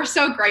we're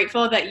so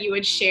grateful that you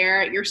would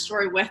share your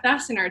story with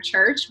us in our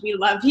church. We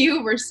love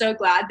you. We're so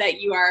glad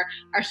that you are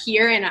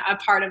here and a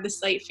part of the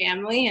Slate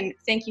family. And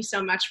thank you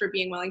so much for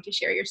being willing to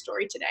share your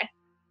story today.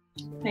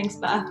 Thanks,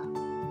 Beth.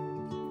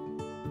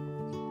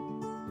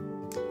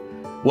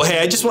 Well, hey,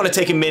 I just want to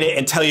take a minute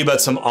and tell you about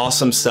some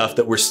awesome stuff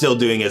that we're still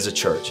doing as a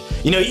church.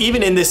 You know,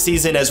 even in this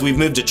season, as we've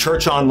moved to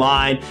church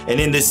online and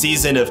in this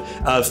season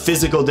of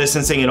physical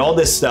distancing and all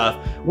this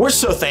stuff, we're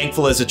so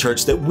thankful as a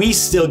church that we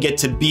still get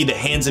to be the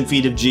hands and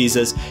feet of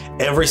Jesus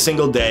every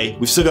single day.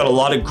 We've still got a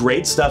lot of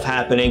great stuff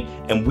happening,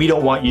 and we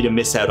don't want you to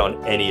miss out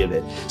on any of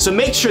it. So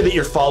make sure that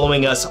you're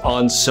following us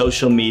on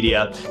social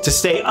media to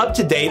stay up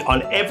to date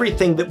on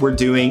everything that we're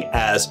doing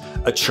as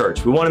a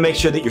church. We want to make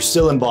sure that you're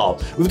still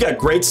involved. We've got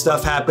great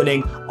stuff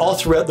happening all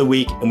throughout the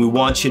week, and we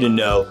want you to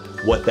know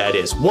what that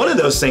is. One of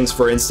those things,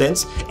 for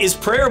instance, is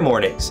prayer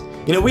mornings.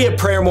 You know, we have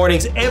prayer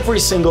mornings every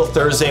single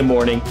Thursday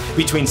morning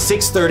between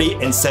 6:30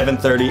 and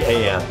 7:30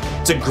 a.m.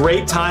 It's a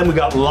great time. We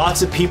got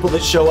lots of people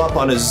that show up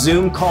on a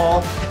Zoom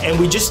call, and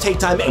we just take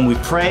time and we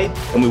pray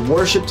and we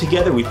worship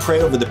together. We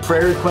pray over the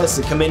prayer requests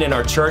that come in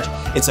our church.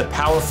 It's a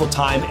powerful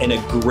time and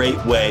a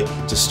great way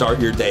to start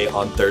your day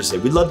on Thursday.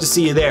 We'd love to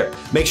see you there.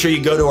 Make sure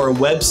you go to our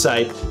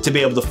website to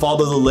be able to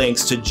follow the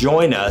links to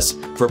join us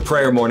for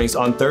prayer mornings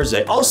on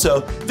Thursday.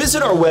 Also,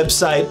 visit our website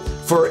website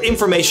for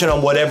information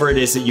on whatever it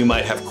is that you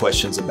might have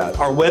questions about.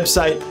 Our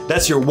website,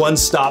 that's your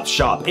one-stop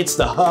shop. It's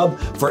the hub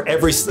for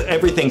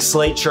everything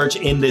Slate Church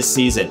in this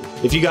season.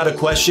 If you got a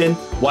question,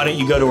 why don't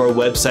you go to our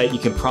website? You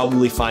can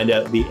probably find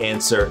out the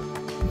answer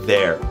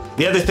there.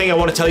 The other thing I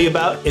want to tell you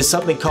about is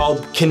something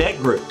called Connect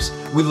Groups.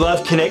 We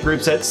love Connect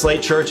Groups at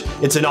Slate Church.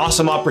 It's an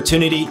awesome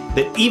opportunity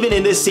that even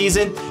in this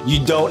season,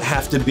 you don't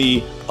have to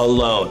be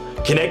alone.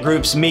 Connect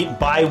Groups meet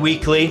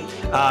bi-weekly.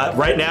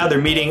 Right now,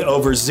 they're meeting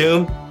over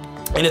Zoom.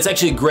 And it's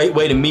actually a great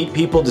way to meet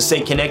people, to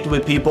stay connected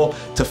with people,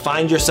 to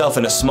find yourself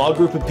in a small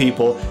group of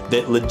people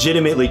that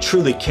legitimately,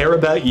 truly care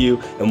about you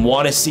and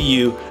want to see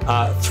you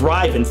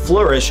thrive and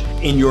flourish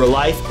in your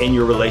life and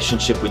your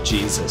relationship with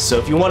Jesus. So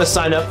if you want to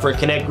sign up for a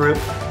Connect group,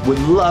 would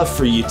love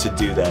for you to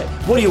do that.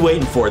 What are you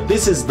waiting for?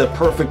 This is the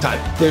perfect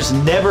time. There's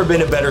never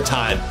been a better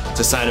time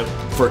to sign up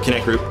for a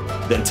Connect group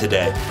than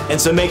today. And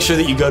so make sure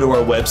that you go to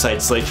our website,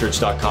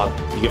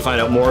 slatechurch.com. You can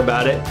find out more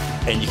about it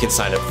and you can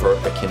sign up for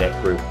a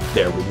Connect group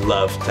there. We'd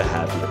love to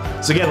have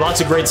you. So again, lots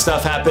of great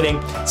stuff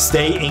happening.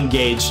 Stay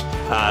engaged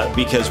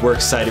because we're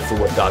excited for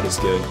what God is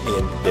doing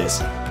in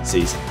this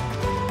season.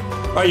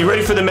 Are you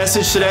ready for the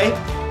message today?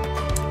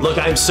 Look,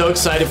 I'm so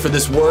excited for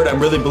this word. I'm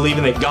really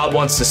believing that God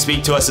wants to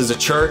speak to us as a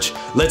church.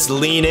 Let's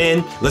lean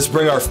in. Let's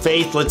bring our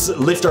faith. Let's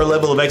lift our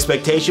level of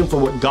expectation for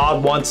what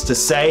God wants to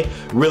say.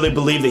 Really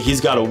believe that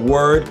He's got a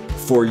word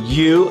for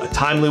you, a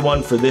timely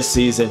one for this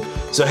season.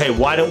 So hey,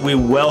 why don't we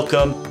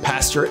welcome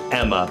Pastor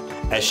Emma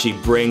as she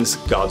brings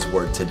God's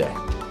word today.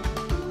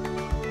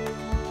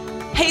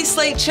 Hey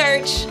Slate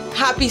Church,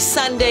 happy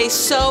Sunday.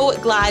 So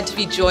glad to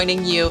be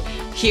joining you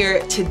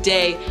here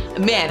today.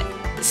 Man,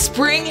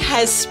 spring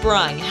has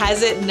sprung,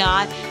 has it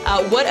not?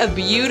 What a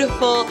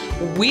beautiful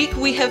week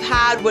we have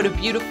had. What a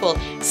beautiful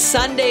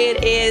Sunday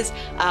it is.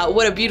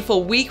 What a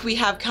beautiful week we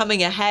have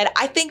coming ahead.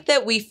 I think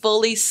that we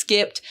fully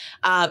skipped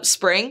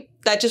spring.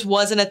 That just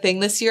wasn't a thing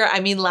this year.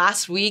 I mean,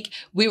 last week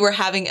we were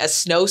having a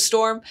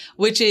snowstorm,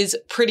 which is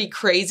pretty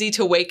crazy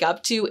to wake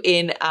up to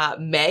in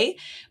May.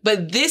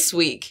 But this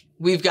week,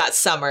 we've got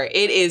summer.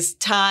 It is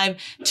time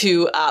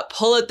to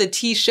pull out the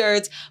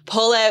t-shirts,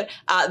 pull out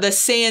the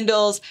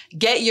sandals,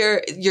 get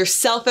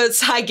yourself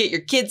outside, get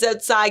your kids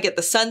outside, get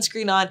the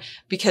sunscreen on,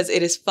 because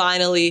it is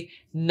finally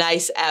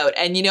nice out.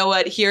 And you know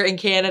what? Here in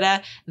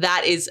Canada,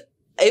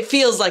 it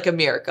feels like a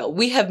miracle.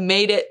 We have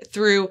made it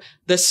through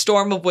the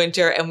storm of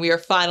winter and we are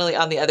finally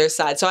on the other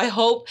side. So I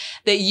hope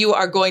that you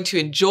are going to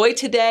enjoy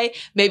today.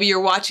 Maybe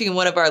you're watching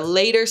one of our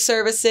later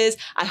services.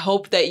 I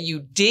hope that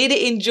you did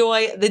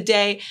enjoy the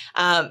day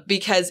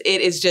because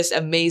it is just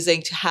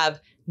amazing to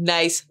have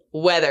nice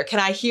weather. Can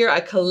I hear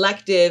a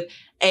collective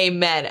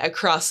amen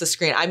across the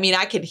screen? I mean,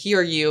 I can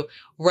hear you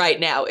right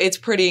now. It's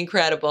pretty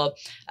incredible,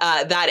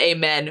 that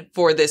amen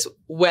for this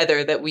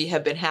weather that we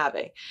have been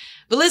having.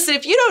 But listen,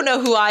 if you don't know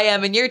who I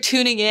am and you're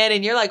tuning in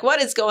and you're like,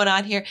 what is going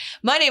on here?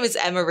 My name is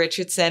Emma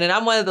Richardson and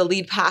I'm one of the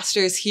lead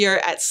pastors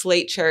here at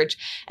Slate Church.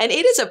 And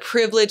it is a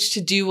privilege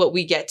to do what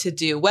we get to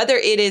do, whether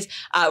it is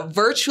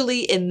virtually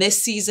in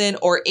this season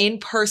or in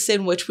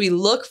person, which we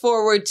look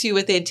forward to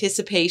with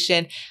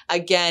anticipation.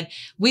 Again,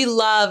 we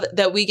love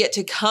that we get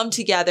to come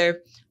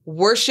together,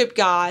 worship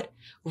God,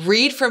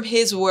 read from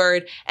His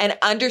word, and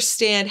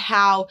understand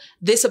how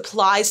this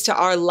applies to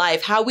our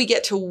life, how we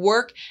get to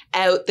work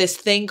out this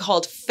thing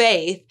called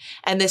faith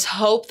and this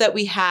hope that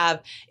we have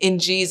in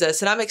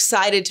Jesus. And I'm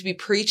excited to be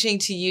preaching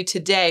to you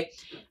today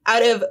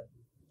out of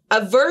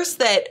a verse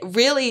that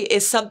really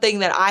is something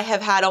that I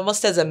have had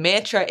almost as a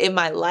mantra in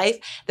my life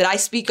that I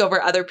speak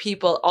over other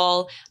people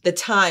all the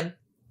time.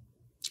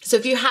 So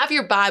if you have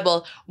your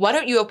Bible, why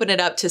don't you open it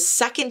up to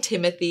 2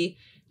 Timothy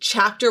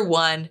chapter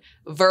 1,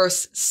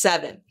 verse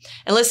 7.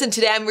 And listen,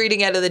 today I'm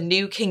reading out of the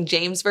New King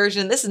James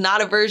Version. This is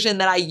not a version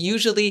that I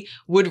usually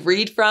would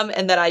read from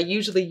and that I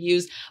usually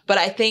use, but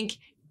I think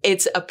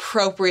it's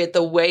appropriate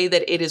the way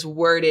that it is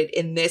worded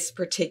in this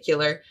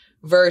particular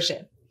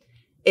version.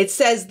 It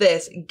says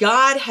this: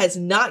 God has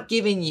not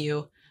given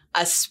you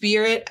a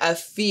spirit of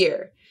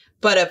fear,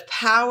 but of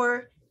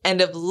power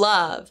and of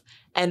love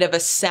and of a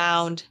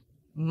sound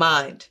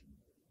mind.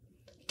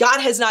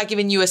 God has not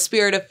given you a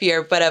spirit of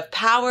fear, but of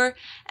power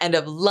and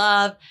of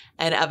love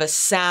and of a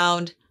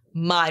sound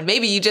mind.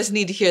 Maybe you just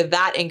need to hear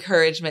that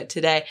encouragement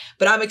today,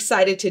 but I'm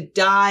excited to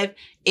dive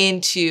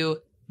into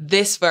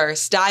this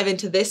verse, dive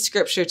into this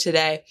scripture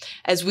today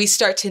as we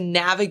start to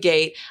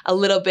navigate a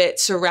little bit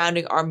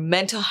surrounding our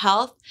mental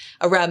health,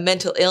 around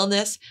mental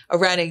illness,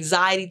 around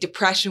anxiety,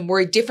 depression,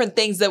 worry, different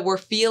things that we're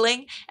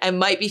feeling and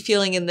might be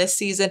feeling in this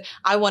season.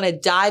 I want to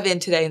dive in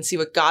today and see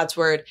what God's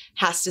word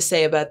has to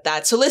say about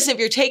that. So listen, if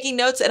you're taking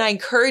notes, and I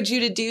encourage you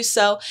to do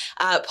so,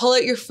 pull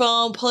out your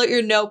phone, pull out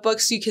your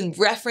notebook so you can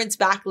reference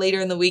back later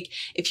in the week.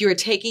 If you are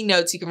taking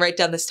notes, you can write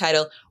down this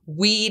title: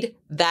 Weed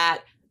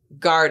That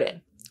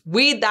Garden.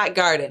 Weed that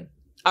garden.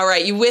 All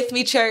right, you with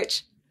me,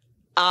 church?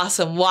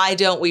 Awesome. Why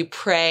don't we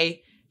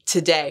pray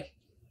today?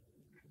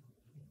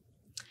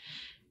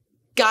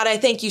 God, I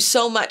thank you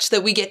so much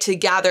that we get to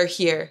gather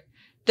here,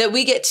 that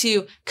we get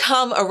to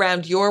come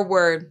around your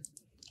word.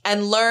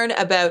 and learn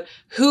about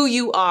who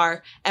you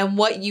are and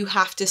what you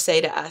have to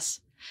say to us.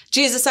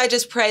 Jesus, I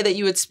just pray that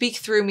you would speak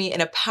through me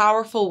in a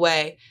powerful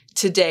way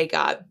today,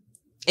 God.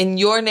 In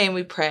your name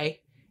we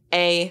pray.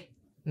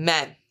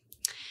 Amen.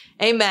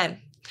 Amen.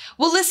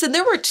 Well, listen,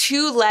 there were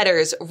 2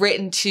 letters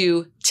written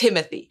to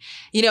Timothy.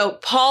 You know,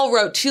 Paul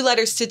wrote 2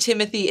 letters to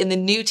Timothy in the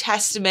New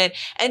Testament,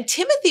 and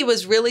Timothy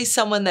was really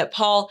someone that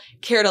Paul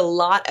cared a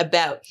lot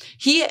about.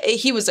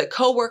 He was a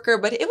co-worker,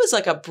 but it was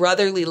like a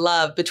brotherly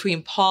love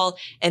between Paul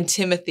and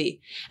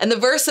Timothy. And the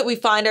verse that we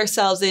find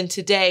ourselves in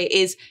today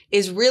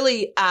is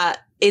really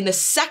in the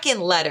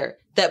second letter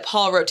that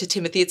Paul wrote to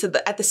Timothy. It's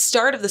at the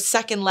start of the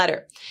second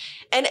letter.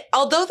 And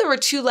although there were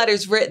 2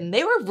 letters written,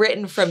 they were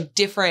written from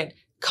different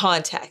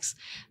contexts.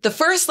 The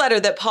first letter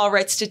that Paul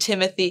writes to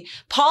Timothy,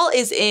 Paul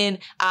is in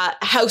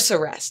house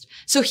arrest.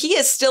 So he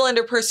is still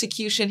under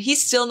persecution.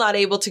 He's still not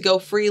able to go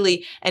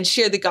freely and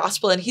share the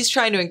gospel. And he's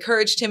trying to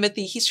encourage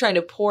Timothy. He's trying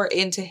to pour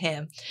into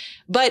him.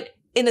 But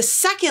in the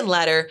second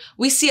letter,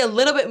 we see a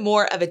little bit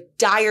more of a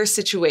dire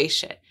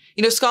situation.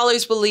 You know,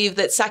 scholars believe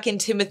that 2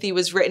 Timothy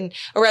was written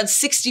around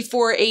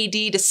 64 AD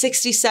to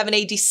 67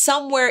 AD,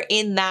 somewhere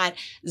in that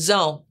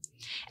zone.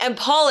 And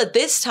Paul at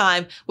this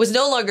time was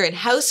no longer in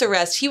house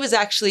arrest. He was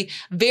actually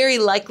very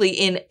likely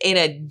in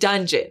a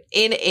dungeon,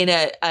 in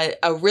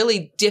a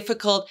really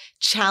difficult,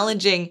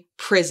 challenging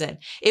prison.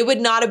 It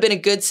would not have been a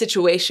good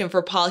situation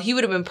for Paul. He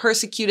would have been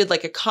persecuted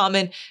like a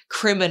common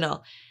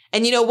criminal.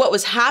 And you know, what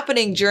was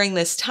happening during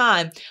this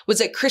time was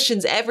that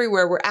Christians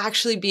everywhere were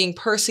actually being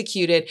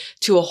persecuted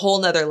to a whole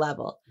nother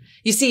level.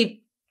 You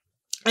see,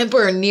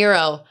 Emperor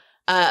Nero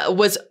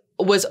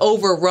was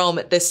over Rome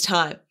at this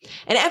time.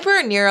 And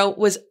Emperor Nero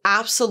was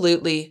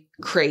absolutely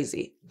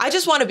crazy. I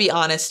just want to be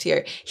honest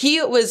here. He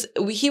was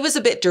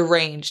a bit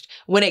deranged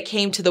when it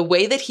came to the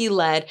way that he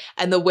led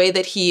and the way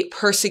that he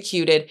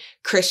persecuted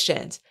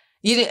Christians.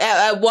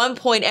 At one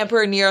point,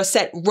 Emperor Nero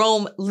set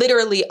Rome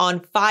literally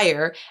on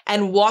fire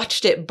and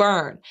watched it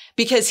burn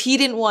because he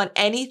didn't want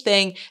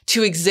anything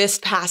to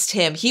exist past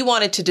him. He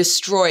wanted to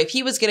destroy. If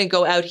he was going to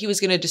go out, he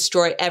was going to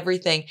destroy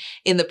everything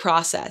in the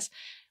process.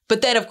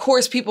 But then, of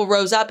course, people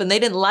rose up and they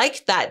didn't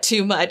like that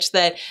too much,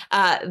 that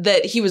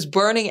he was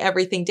burning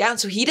everything down.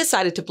 So he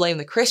decided to blame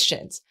the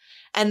Christians.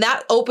 And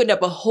that opened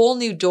up a whole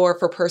new door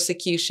for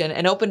persecution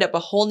and opened up a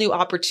whole new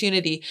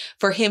opportunity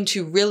for him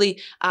to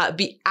really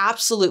be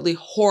absolutely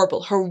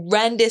horrible,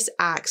 horrendous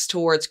acts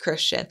towards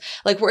Christians.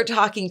 Like we're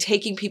talking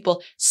taking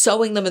people,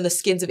 sewing them in the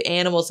skins of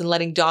animals and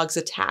letting dogs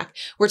attack.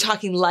 We're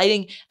talking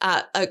lighting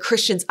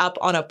Christians up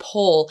on a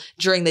pole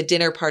during the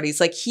dinner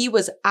parties. Like he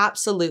was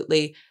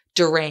absolutely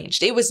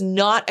deranged. It was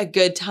not a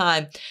good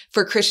time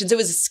for Christians. It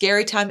was a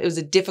scary time. It was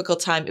a difficult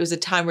time. It was a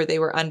time where they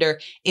were under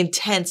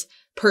intense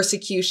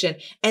persecution.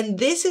 And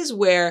this is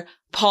where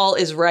Paul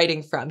is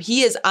writing from.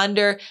 He is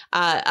under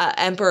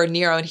Emperor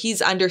Nero, and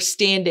he's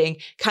understanding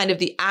kind of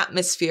the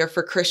atmosphere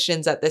for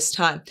Christians at this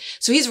time.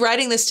 So he's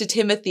writing this to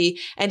Timothy,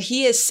 and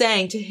he is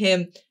saying to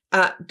him,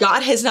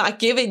 God has not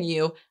given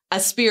you a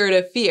spirit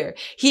of fear.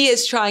 He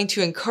is trying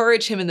to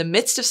encourage him in the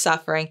midst of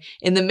suffering,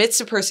 in the midst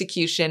of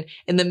persecution,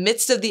 in the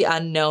midst of the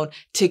unknown,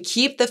 to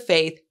keep the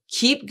faith,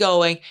 keep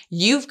going.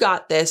 You've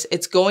got this.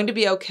 It's going to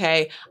be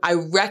okay. I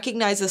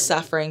recognize the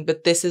suffering,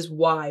 but this is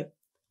why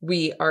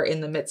we are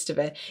in the midst of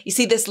it. You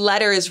see, this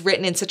letter is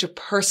written in such a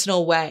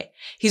personal way.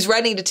 He's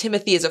writing to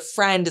Timothy as a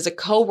friend, as a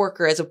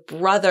co-worker, as a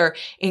brother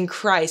in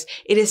Christ.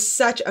 It is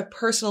such a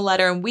personal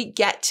letter, and we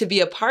get to be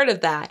a part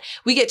of that.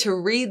 We get to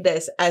read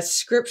this as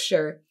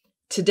scripture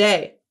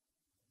today.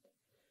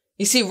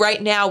 You see,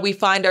 right now we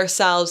find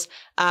ourselves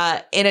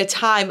in a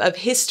time of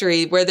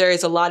history where there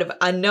is a lot of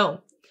unknown.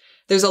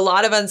 There's a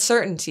lot of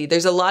uncertainty.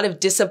 There's a lot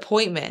of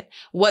disappointment.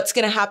 What's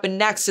going to happen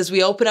next as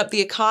we open up the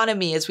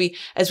economy, as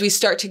we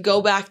start to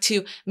go back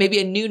to maybe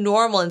a new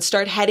normal and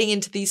start heading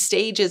into these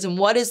stages? And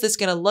what is this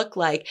going to look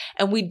like?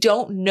 And we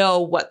don't know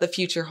what the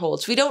future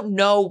holds. We don't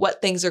know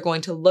what things are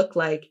going to look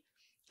like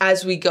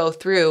as we go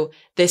through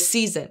this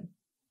season.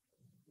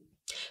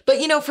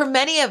 But, you know, for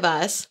many of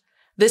us,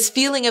 this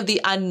feeling of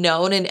the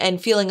unknown and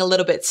feeling a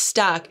little bit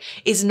stuck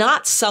is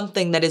not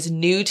something that is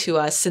new to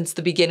us since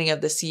the beginning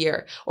of this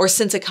year or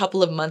since a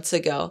couple of months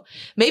ago.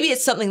 Maybe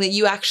it's something that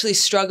you actually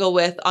struggle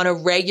with on a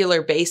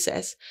regular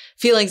basis.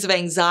 Feelings of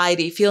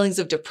anxiety, feelings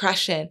of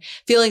depression,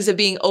 feelings of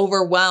being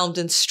overwhelmed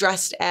and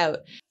stressed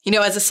out. You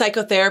know, as a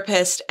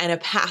psychotherapist and a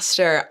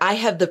pastor, I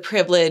have the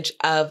privilege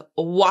of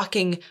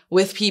walking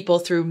with people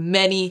through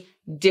many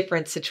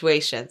different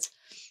situations.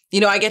 You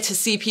know, I get to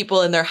see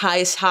people in their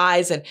highest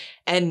highs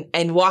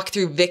and walk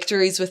through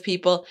victories with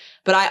people,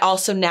 but I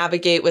also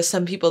navigate with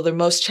some people their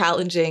most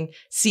challenging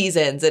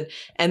seasons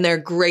and their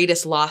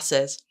greatest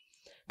losses.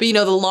 But you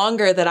know, the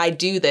longer that I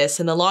do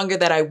this and the longer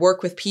that I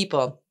work with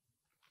people,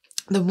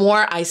 the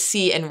more I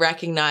see and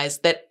recognize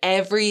that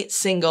every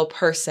single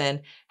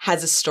person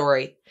has a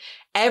story.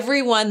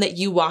 Everyone that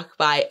you walk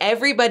by,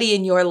 everybody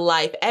in your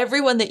life,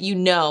 everyone that you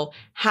know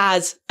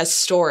has a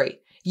story.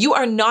 You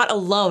are not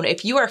alone.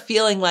 If you are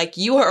feeling like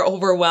you are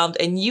overwhelmed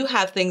and you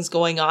have things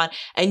going on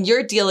and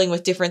you're dealing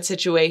with different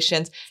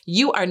situations,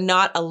 you are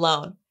not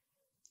alone.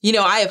 You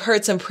know, I have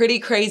heard some pretty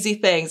crazy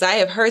things. I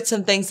have heard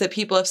some things that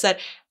people have said.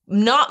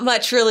 Not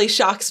much really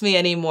shocks me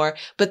anymore.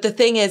 But the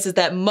thing is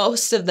that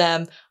most of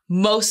them,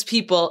 most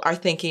people are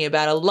thinking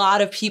about, a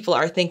lot of people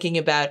are thinking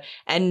about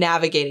and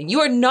navigating. You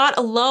are not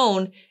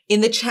alone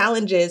in the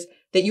challenges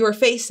that you are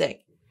facing.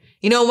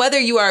 You know, whether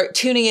you are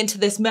tuning into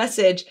this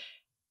message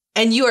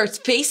and you are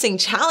facing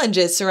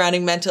challenges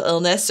surrounding mental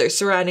illness or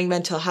surrounding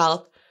mental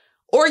health,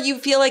 or you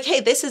feel like, hey,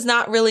 this is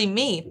not really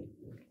me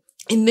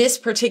in this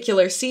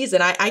particular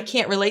season. I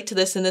can't relate to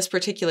this in this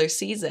particular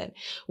season.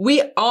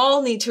 We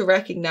all need to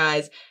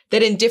recognize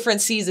that in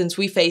different seasons,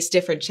 we face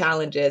different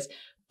challenges,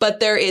 but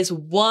there is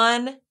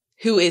one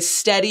who is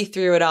steady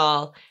through it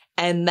all,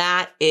 and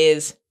that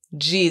is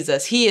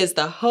Jesus. He is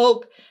the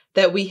hope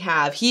that we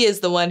have. He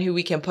is the one who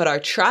we can put our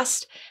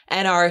trust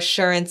and our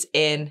assurance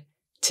in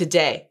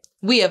today.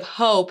 We have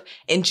hope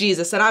in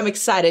Jesus, and I'm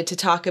excited to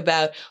talk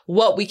about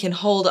what we can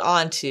hold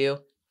on to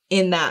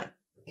in that.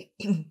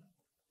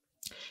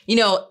 You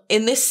know,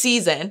 in this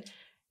season,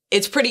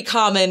 it's pretty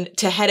common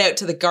to head out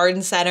to the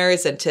garden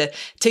centers and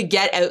to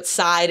get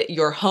outside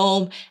your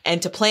home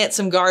and to plant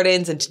some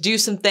gardens and to do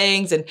some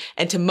things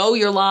and to mow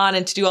your lawn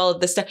and to do all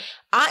of this stuff.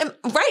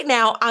 Right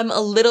now, I'm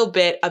a little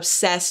bit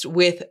obsessed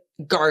with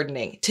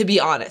gardening, to be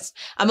honest.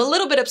 I'm a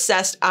little bit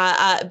obsessed.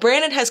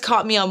 Brandon has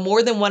caught me on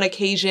more than one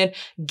occasion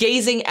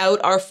gazing out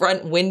our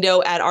front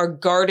window at our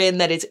garden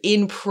that is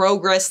in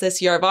progress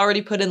this year. I've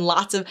already put in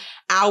lots of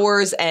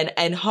hours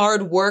and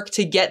hard work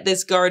to get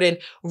this garden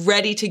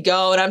ready to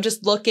go. And I'm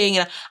just looking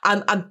and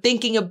I'm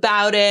thinking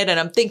about it, and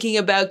I'm thinking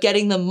about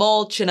getting the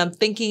mulch, and I'm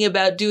thinking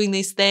about doing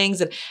these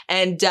things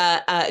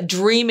and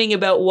dreaming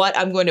about what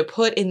I'm going to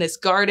put in this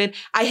garden.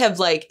 I have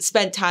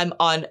spent time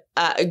on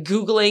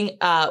Googling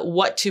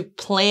what to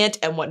plant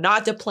and what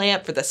not to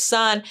plant for the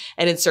sun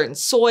and in certain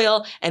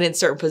soil and in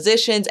certain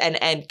positions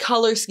and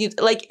color schemes.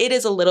 It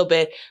is a little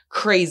bit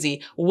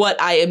crazy what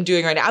I am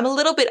doing right now. I'm a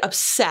little bit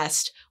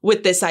obsessed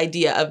with this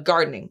idea of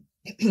gardening.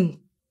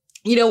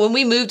 You know, when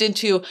we moved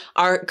into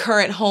our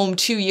current home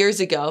 2 years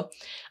ago,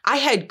 I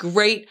had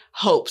great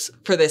hopes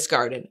for this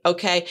garden,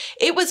 okay?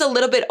 It was a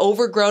little bit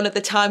overgrown at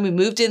the time. We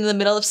moved in the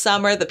middle of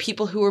summer. The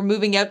people who were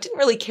moving out didn't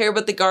really care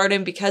about the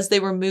garden because they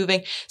were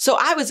moving. So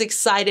I was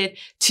excited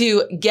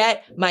to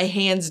get my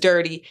hands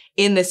dirty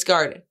in this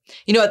garden.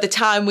 You know, at the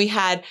time we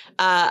had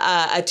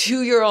a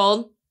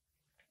 2-year-old.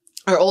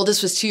 Our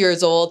oldest was 2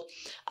 years old.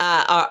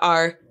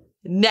 Our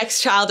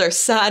next child, our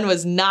son,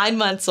 was 9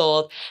 months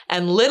old.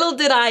 And little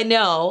did I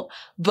know,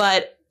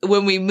 but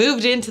when we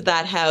moved into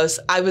that house,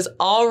 I was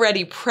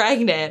already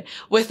pregnant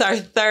with our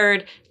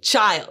third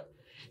child.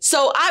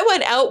 So I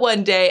went out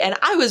one day and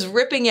I was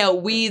ripping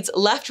out weeds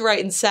left,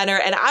 right, and center.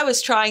 And I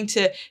was trying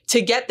to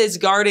get this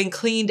garden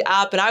cleaned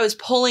up, and I was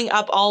pulling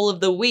up all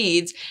of the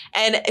weeds.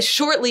 And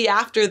shortly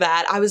after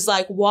that, I was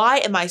like, why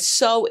am I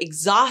so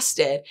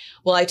exhausted?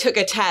 Well, I took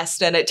a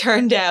test and it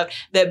turned out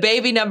that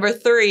baby number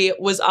 3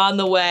 was on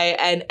the way.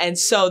 And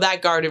so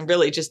that garden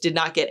really just did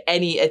not get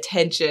any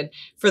attention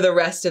for the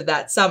rest of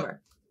that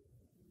summer.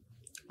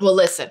 Well,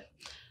 listen,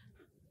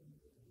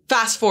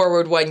 fast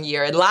forward 1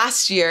 year, and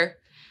last year,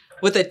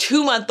 with a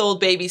 2-month-old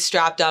baby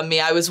strapped on me,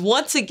 I was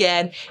once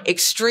again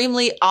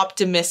extremely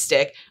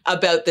optimistic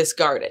about this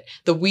garden.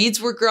 The weeds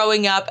were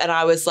growing up, and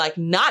I was like,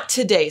 not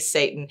today,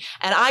 Satan.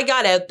 And I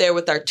got out there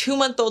with our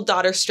 2-month-old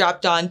daughter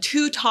strapped on,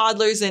 2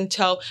 toddlers in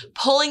tow,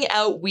 pulling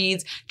out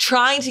weeds,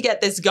 trying to get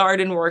this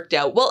garden worked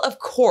out. Well, of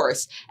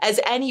course, as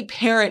any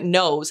parent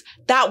knows,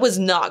 that was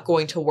not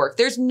going to work.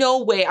 There's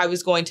no way I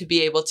was going to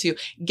be able to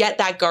get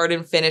that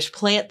garden finished,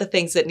 plant the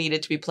things that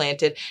needed to be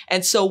planted.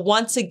 And so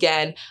once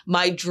again,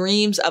 my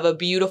dreams of a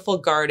beautiful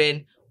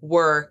garden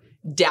were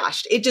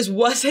dashed. It just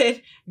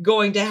wasn't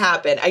going to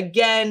happen.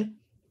 Again,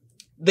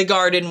 the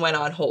garden went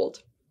on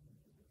hold.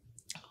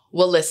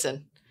 Well,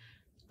 listen,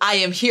 I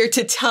am here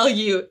to tell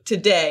you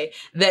today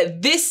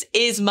that this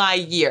is my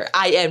year.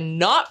 I am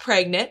not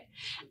pregnant.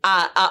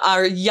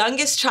 Our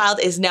youngest child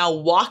is now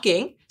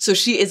walking, so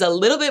she is a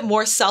little bit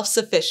more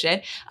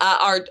self-sufficient.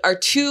 Our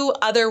 2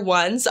 other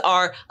ones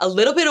are a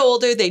little bit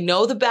older. They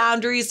know the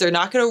boundaries. They're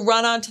not going to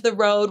run onto the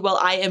road while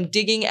I am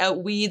digging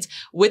out weeds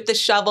with the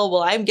shovel,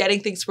 while I'm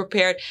getting things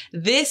prepared.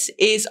 This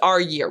is our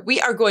year.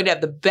 We are going to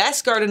have the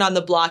best garden on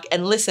the block.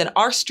 And listen,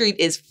 our street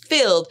is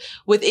filled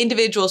with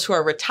individuals who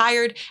are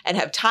retired and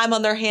have time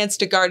on their hands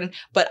to garden,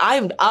 but I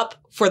am up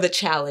for the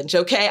challenge,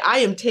 okay? I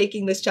am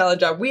taking this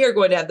challenge on. We are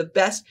going to have the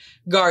best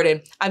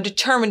garden. I'm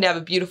determined to have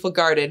a beautiful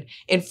garden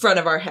in front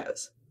of our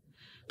house.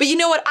 But you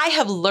know what? I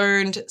have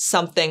learned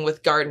something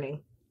with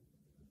gardening,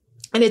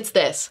 and it's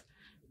this.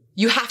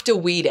 You have to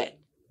weed it.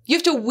 You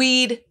have to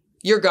weed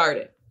your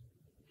garden.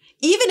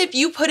 Even if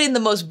you put in the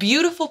most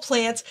beautiful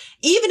plants,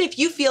 even if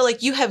you feel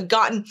like you have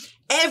gotten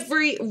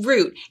every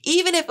root,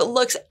 even if it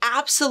looks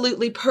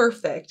absolutely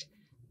perfect,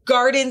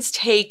 gardens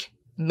take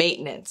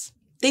maintenance.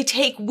 They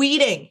take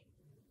weeding.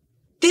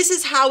 This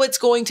is how it's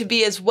going to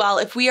be as well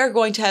if we are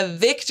going to have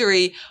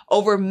victory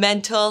over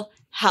mental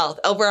health,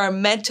 over our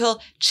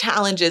mental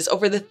challenges,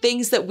 over the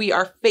things that we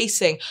are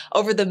facing,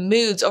 over the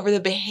moods, over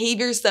the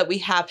behaviors that we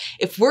have.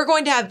 If we're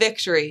going to have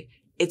victory,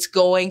 it's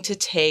going to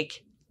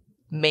take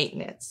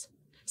maintenance.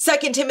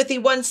 2 Timothy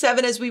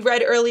 1:7, as we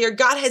read earlier,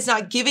 God has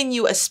not given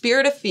you a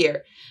spirit of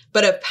fear,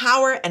 but of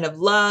power and of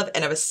love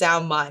and of a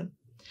sound mind.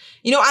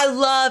 You know, I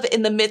love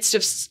in the midst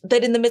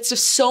of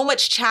so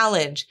much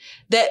challenge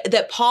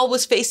that Paul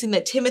was facing,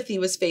 that Timothy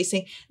was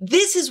facing,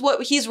 this is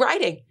what he's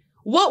writing.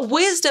 What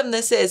wisdom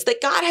this is,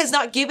 that God has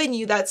not given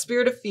you that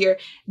spirit of fear,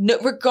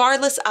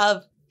 regardless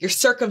of your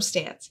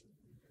circumstance.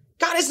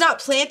 God has not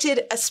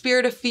planted a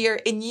spirit of fear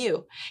in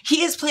you.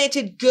 He has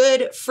planted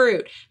good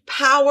fruit,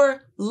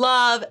 power,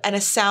 love, and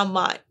a sound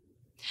mind.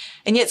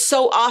 And yet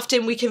so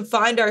often we can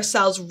find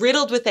ourselves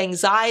riddled with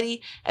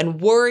anxiety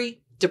and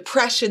worry,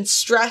 depression,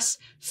 stress,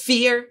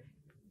 fear.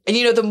 And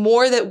you know, the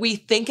more that we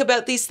think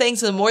about these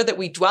things, the more that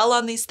we dwell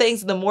on these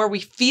things, the more we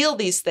feel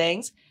these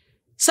things,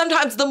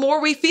 sometimes the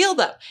more we feel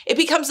them. It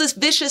becomes this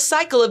vicious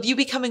cycle of you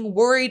becoming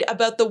worried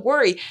about the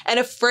worry and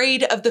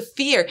afraid of the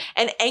fear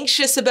and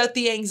anxious about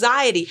the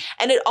anxiety.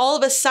 And it all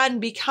of a sudden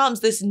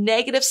becomes this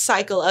negative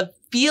cycle of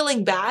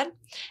feeling bad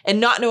and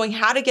not knowing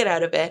how to get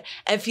out of it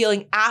and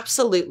feeling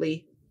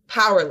absolutely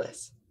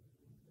powerless.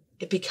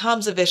 It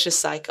becomes a vicious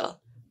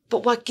cycle.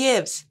 But what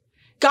gives?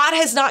 God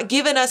has not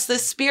given us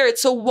this spirit,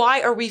 so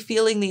why are we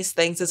feeling these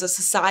things as a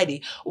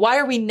society? Why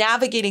are we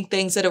navigating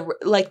things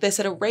like this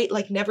at a rate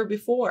like never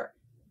before?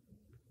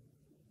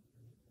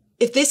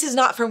 If this is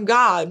not from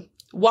God,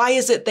 why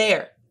is it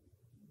there?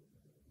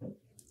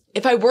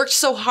 If I worked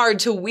so hard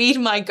to weed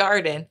my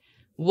garden,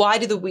 why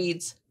do the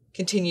weeds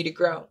continue to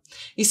grow?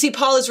 You see,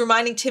 Paul is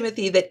reminding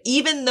Timothy that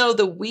even though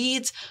the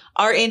weeds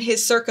are in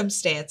his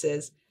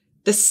circumstances,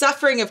 the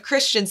suffering of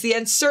Christians, the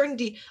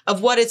uncertainty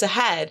of what is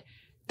ahead,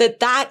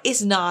 that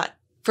is not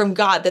from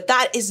God,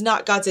 that is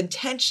not God's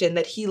intention,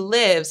 that he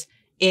lives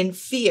in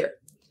fear.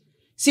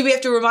 See, we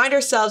have to remind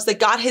ourselves that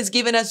God has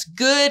given us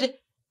good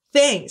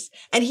things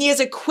and he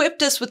has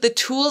equipped us with the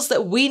tools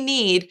that we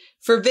need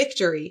for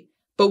victory,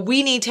 but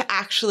we need to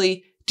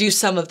actually do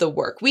some of the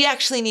work. We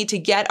actually need to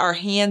get our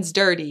hands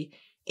dirty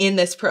in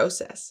this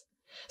process.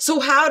 So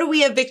how do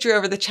we have victory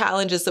over the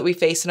challenges that we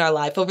face in our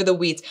life, over the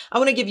weeds? I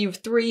want to give you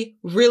 3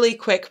 really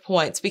quick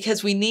points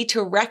because we need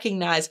to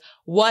recognize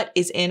what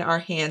is in our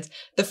hands.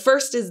 The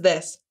first is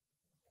this.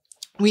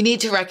 We need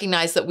to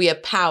recognize that we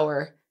have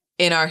power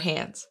in our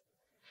hands.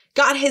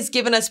 God has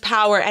given us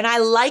power, and I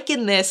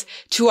liken this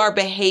to our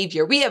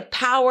behavior. We have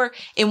power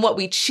in what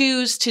we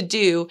choose to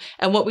do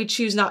and what we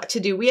choose not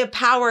to do. We have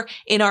power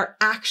in our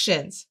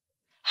actions.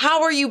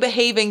 How are you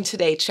behaving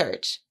today,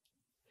 church?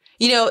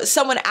 You know,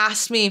 someone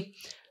asked me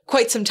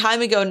quite some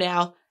time ago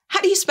now,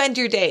 how do you spend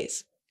your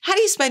days? How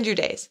do you spend your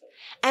days?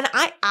 And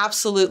I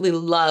absolutely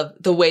love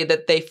the way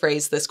that they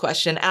phrase this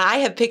question. And I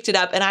have picked it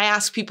up and I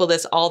ask people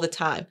this all the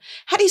time.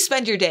 How do you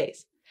spend your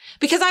days?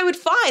 Because I would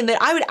find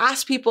that I would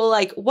ask people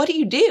like, what do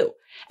you do?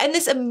 And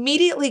this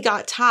immediately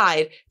got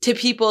tied to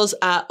people's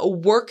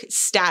work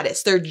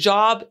status, their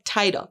job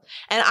title.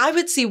 And I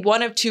would see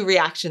one of 2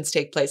 reactions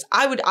take place.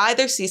 I would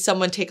either see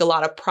someone take a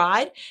lot of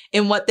pride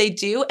in what they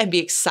do and be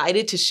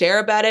excited to share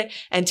about it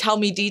and tell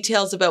me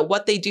details about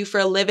what they do for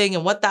a living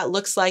and what that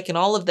looks like and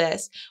all of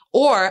this.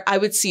 Or I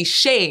would see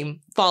shame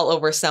fall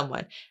over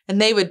someone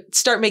and they would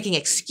start making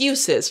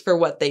excuses for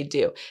what they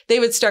do. They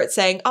would start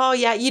saying, oh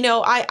yeah, you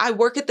know, I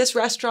work at this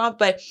restaurant,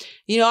 but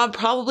you know, I'm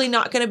probably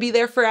not going to be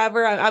there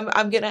forever.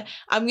 I'm going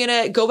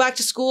to go back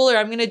to school, or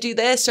I'm going to do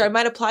this, or I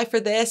might apply for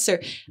this,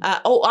 or,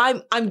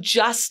 I'm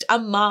just a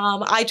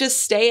mom. I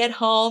just stay at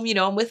home. You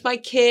know, I'm with my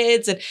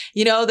kids and,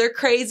 you know, they're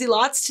crazy,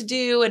 lots to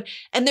do.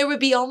 And there would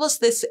be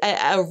almost this,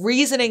 a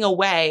reasoning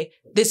away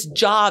this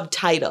job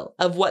title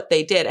of what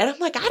they did. And I'm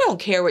like, I don't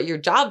care what your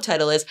job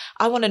title is.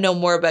 I want to know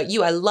more about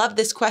you. I love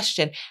this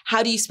question.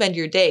 How do you spend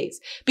your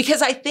days?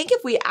 Because I think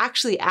if we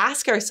actually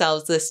ask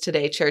ourselves this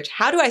today, church,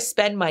 how do I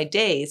spend my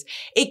days?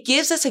 It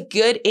gives us a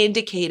good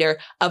indicator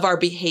of our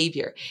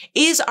behavior.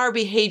 Is our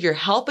behavior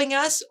helping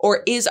us,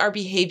 or is our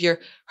behavior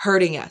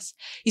hurting us?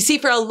 You see,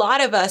 for a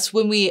lot of us,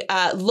 when we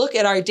look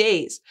at our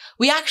days,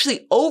 we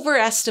actually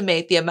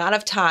overestimate the amount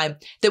of time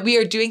that we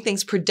are doing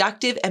things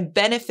productive and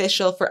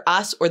beneficial for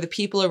us or the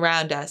people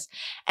around us.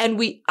 And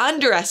we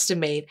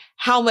underestimate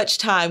how much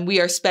time we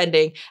are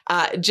spending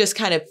just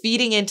kind of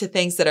feeding into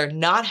things that are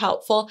not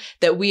helpful,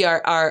 that we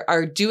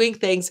are doing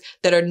things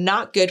that are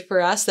not good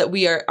for us, that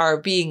we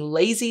are being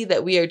lazy,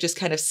 that we are just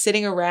kind of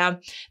sitting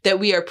around, that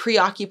we are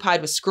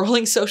preoccupied with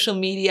scrolling social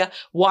media,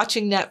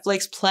 watching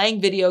Netflix,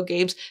 playing video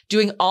games,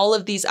 doing all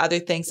of these other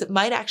things that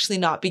might actually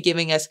not be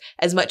giving us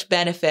as much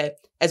benefit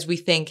as we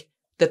think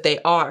that they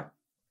are.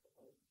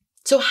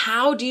 So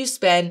how do you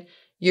spend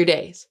your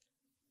days?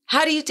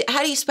 How do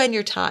you spend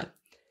your time?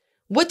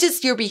 What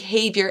does your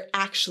behavior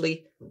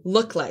actually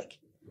look like?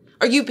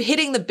 Are you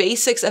hitting the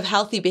basics of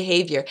healthy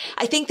behavior?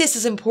 I think this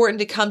is important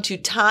to come to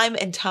time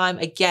and time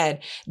again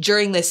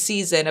during this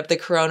season of the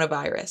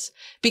coronavirus,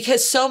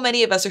 because so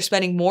many of us are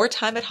spending more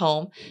time at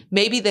home,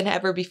 maybe than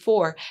ever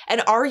before.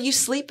 And are you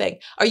sleeping?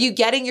 Are you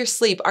getting your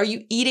sleep? Are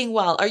you eating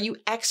well? Are you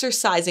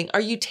exercising? Are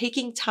you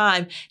taking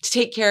time to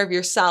take care of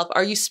yourself?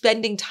 Are you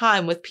spending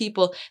time with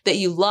people that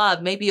you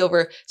love, maybe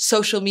over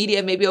social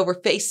media, maybe over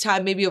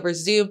FaceTime, maybe over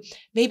Zoom,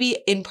 maybe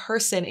in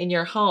person in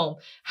your home?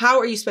 How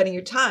are you spending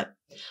your time?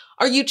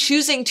 Are you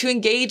choosing to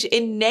engage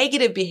in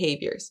negative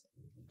behaviors?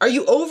 Are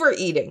you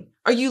overeating?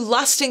 Are you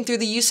lusting through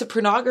the use of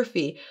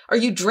pornography? Are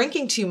you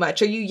drinking too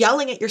much? Are you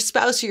yelling at your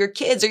spouse or your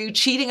kids? Are you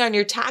cheating on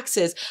your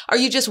taxes? Are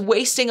you just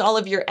wasting all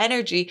of your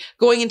energy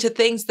going into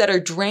things that are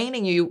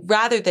draining you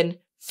rather than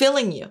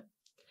filling you?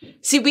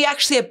 See, we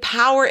actually have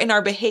power in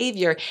our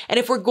behavior. And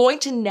if we're going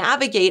to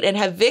navigate and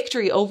have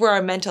victory over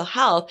our mental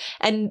health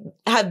and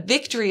have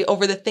victory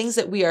over the things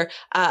that we are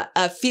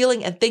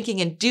feeling and thinking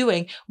and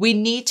doing, we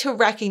need to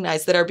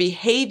recognize that our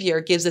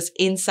behavior gives us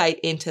insight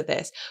into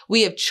this.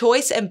 We have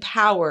choice and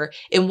power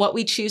in what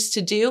we choose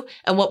to do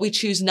and what we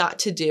choose not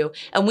to do.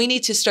 And we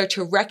need to start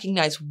to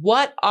recognize,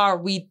 what are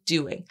we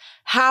doing?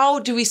 How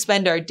do we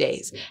spend our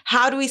days?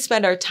 How do we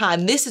spend our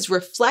time? This is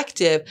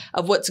reflective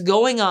of what's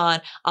going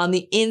on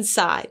the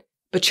inside.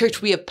 But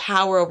church, we have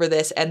power over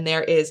this, and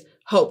there is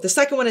hope. The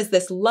second one is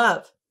this: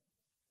 love.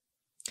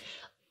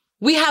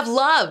 We have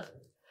love.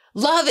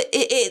 Love,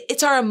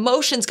 it's our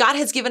emotions. God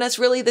has given us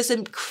really this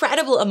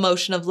incredible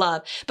emotion of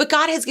love, but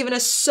God has given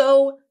us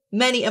so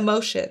many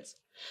emotions.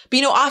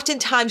 But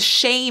oftentimes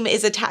shame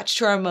is attached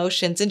to our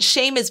emotions, and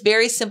shame is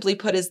very simply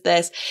put as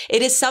this: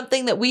 it is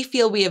something that we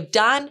feel we have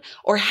done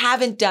or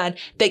haven't done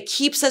that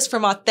keeps us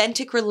from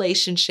authentic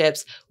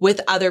relationships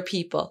with other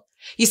people.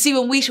 You see,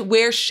 when we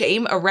wear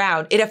shame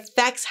around, it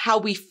affects how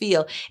we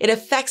feel. It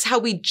affects how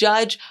we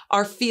judge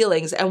our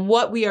feelings and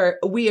what we are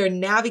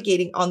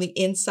navigating on the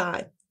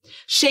inside.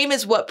 Shame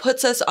is what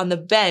puts us on the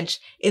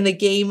bench in the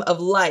game of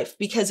life,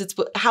 because it's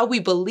how we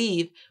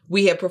believe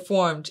we have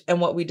performed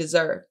and what we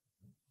deserve.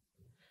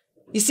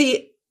 You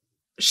see,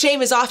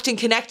 shame is often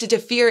connected to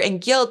fear and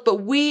guilt,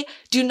 but we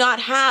do not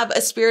have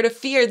a spirit of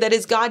fear that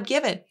is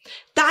God-given.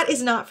 That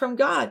is not from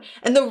God.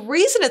 And the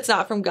reason it's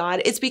not from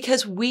God is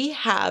because we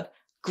have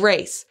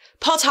grace.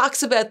 Paul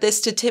talks about this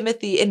to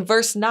Timothy in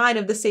verse 9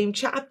 of the same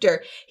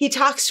chapter. He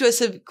talks to us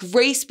of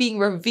grace being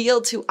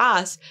revealed to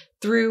us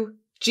through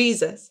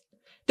Jesus.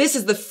 This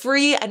is the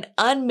free and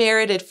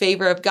unmerited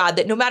favor of God,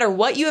 that no matter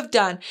what you have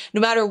done,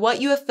 no matter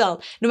what you have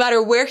felt, no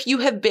matter where you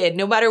have been,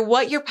 no matter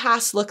what your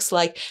past looks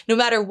like, no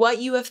matter what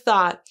you have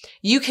thought,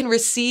 you can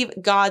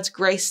receive God's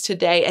grace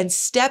today and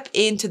step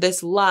into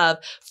this love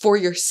for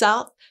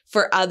yourself,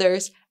 for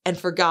others, and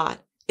for God.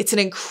 It's an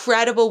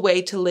incredible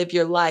way to live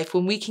your life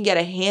when we can get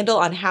a handle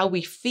on how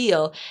we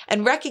feel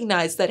and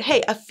recognize that,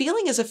 hey, a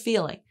feeling is a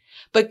feeling,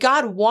 but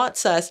God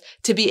wants us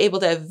to be able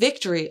to have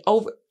victory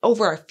over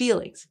our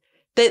feelings.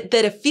 That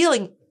a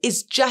feeling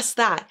is just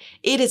that.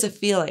 It is a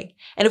feeling.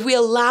 And if we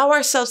allow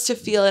ourselves to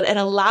feel it and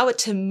allow it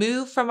to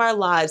move from our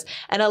lives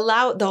and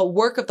allow the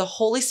work of the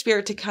Holy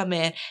Spirit to come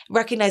in,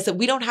 recognize that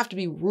we don't have to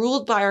be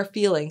ruled by our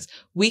feelings,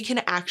 we can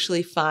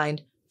actually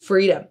find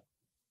freedom.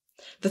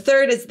 The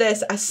third is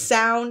this: a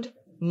sound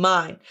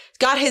mind.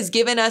 God has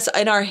given us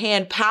in our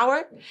hand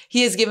power.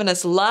 He has given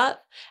us love,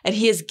 and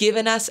He has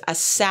given us a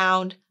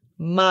sound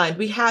mind.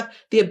 We have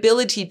the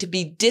ability to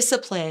be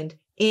disciplined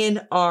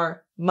in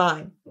our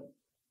mind.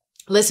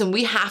 Listen,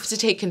 we have to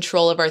take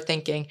control of our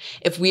thinking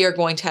if we are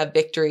going to have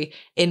victory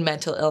in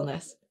mental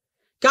illness.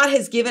 God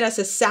has given us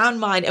a sound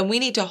mind, and we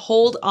need to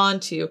hold on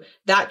to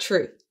that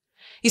truth.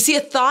 You see, a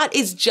thought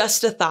is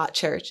just a thought,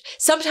 church.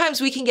 Sometimes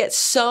we can get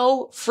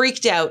so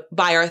freaked out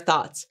by our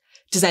thoughts.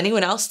 Does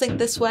anyone else think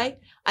this way?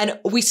 And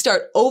we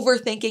start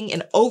overthinking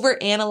and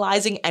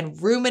overanalyzing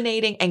and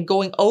ruminating and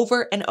going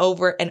over and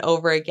over and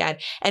over again.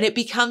 And it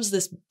becomes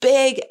this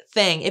big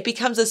thing. It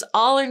becomes this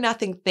all or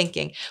nothing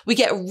thinking. We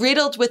get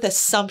riddled with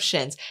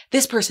assumptions.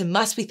 This person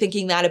must be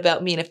thinking that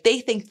about me. And if they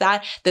think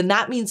that, then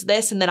that means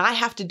this. And then I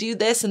have to do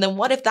this. And then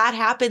what if that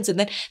happens? And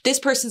then this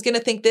person's going to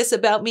think this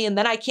about me. And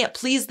then I can't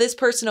please this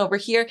person over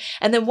here.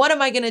 And then what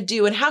am I going to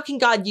do? And how can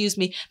God use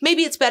me?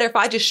 Maybe it's better if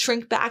I just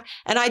shrink back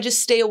and I just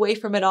stay away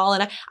from it all.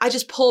 And I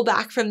just pull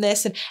back from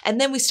this.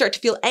 And then we start to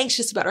feel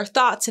anxious about our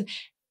thoughts. And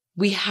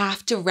we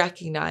have to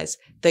recognize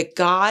that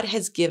God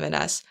has given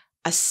us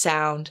a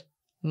sound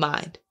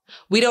mind.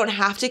 We don't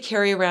have to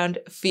carry around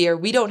fear.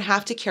 We don't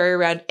have to carry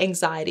around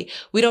anxiety.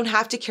 We don't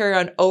have to carry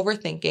around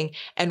overthinking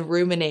and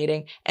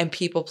ruminating and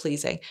people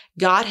pleasing.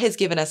 God has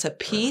given us a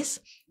peace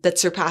that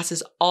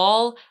surpasses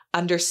all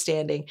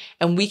understanding.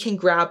 And we can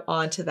grab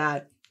onto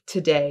that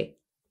today,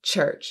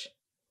 church.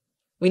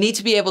 We need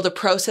to be able to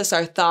process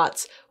our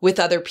thoughts with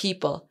other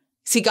people.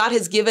 See, God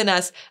has given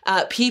us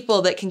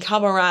people that can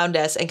come around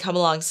us and come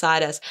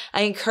alongside us.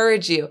 I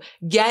encourage you,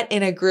 get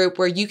in a group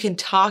where you can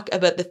talk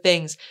about the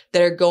things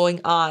that are going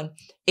on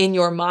in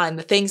your mind,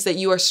 the things that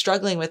you are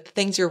struggling with, the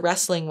things you're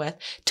wrestling with.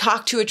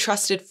 Talk to a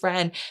trusted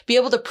friend. Be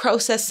able to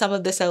process some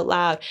of this out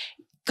loud.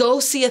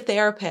 Go see a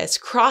therapist,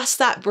 cross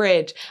that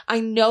bridge. I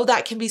know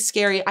that can be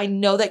scary. I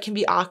know that can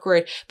be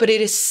awkward, but it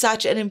is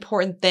such an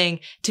important thing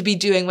to be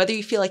doing, whether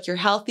you feel like you're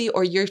healthy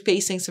or you're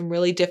facing some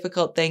really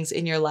difficult things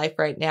in your life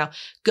right now.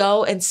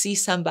 Go and see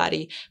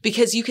somebody,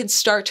 because you can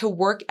start to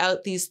work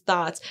out these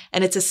thoughts,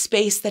 and it's a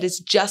space that is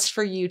just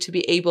for you to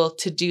be able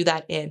to do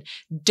that in.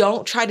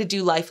 Don't try to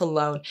do life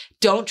alone.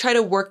 Don't try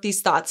to work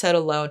these thoughts out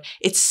alone.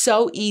 It's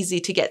so easy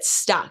to get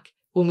stuck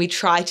when we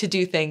try to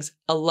do things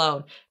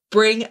alone.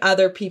 Bring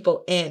other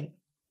people in.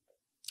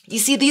 You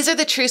see, these are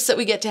the truths that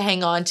we get to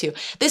hang on to.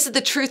 This is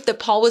the truth that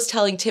Paul was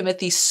telling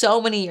Timothy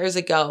so many years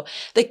ago,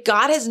 that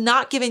God has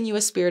not given you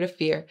a spirit of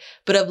fear,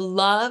 but of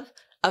love,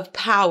 of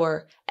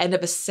power, and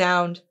of a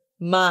sound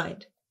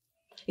mind.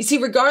 You see,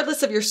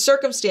 regardless of your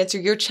circumstance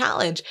or your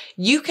challenge,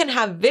 you can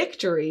have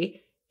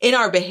victory in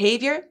our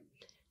behavior,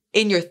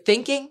 in your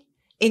thinking,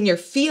 in your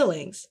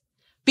feelings.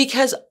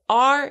 Because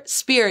our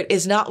spirit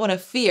is not one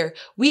of fear.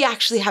 We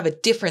actually have a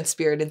different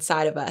spirit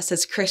inside of us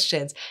as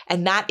Christians,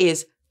 and that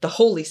is the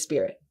Holy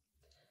Spirit.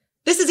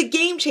 This is a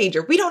game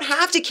changer. We don't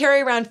have to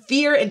carry around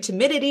fear and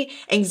timidity,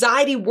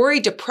 anxiety, worry,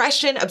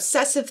 depression,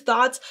 obsessive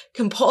thoughts,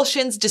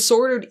 compulsions,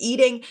 disordered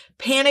eating,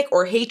 panic,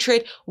 or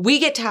hatred. We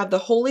get to have the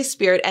Holy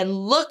Spirit and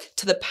look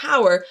to the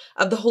power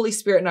of the Holy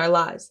Spirit in our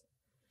lives.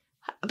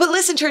 But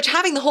listen, church,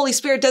 having the Holy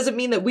Spirit doesn't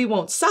mean that we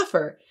won't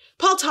suffer.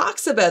 Paul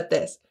talks about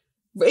this.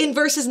 In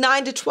verses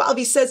 9 to 12,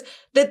 he says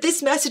that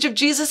this message of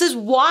Jesus is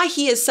why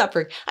he is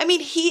suffering. I mean,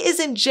 he is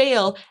in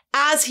jail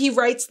as he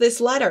writes this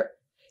letter.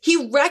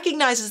 He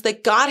recognizes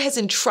that God has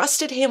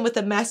entrusted him with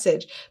a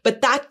message,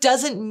 but that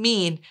doesn't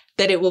mean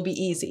that it will be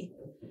easy.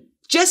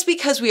 Just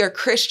because we are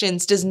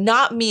Christians does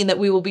not mean that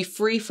we will be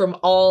free from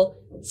all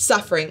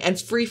suffering and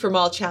free from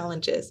all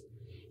challenges.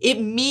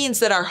 It means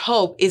that our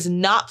hope is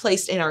not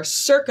placed in our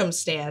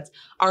circumstance.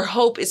 Our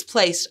hope is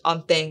placed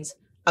on things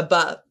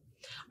above.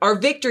 Our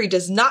victory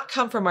does not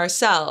come from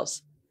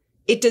ourselves.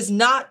 It does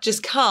not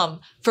just come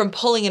from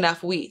pulling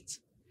enough weeds.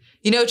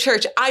 You know,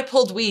 church, I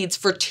pulled weeds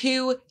for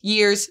 2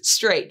 years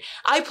straight.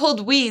 I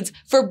pulled weeds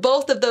for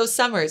both of those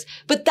summers,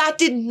 but that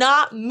did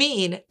not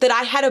mean that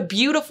I had a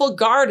beautiful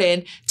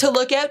garden to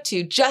look out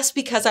to just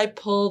because I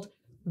pulled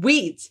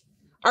weeds.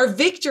 Our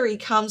victory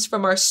comes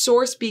from our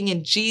source being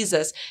in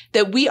Jesus,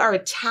 that we are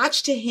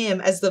attached to him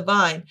as the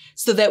vine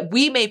so that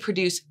we may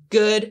produce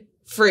good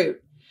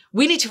fruit.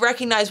 We need to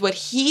recognize what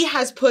he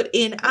has put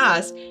in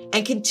us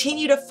and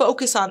continue to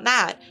focus on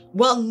that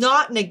while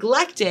not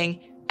neglecting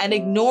and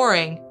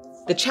ignoring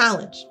the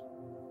challenge.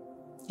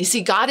 You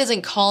see, God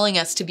isn't calling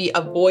us to be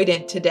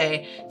avoidant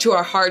today to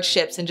our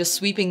hardships and just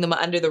sweeping them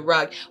under the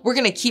rug. We're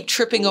going to keep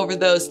tripping over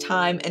those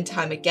time and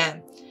time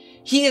again.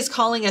 He is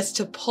calling us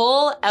to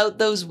pull out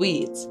those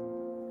weeds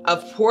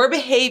of poor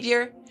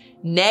behavior,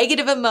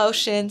 negative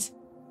emotions,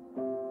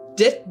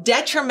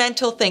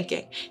 detrimental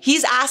thinking.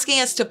 He's asking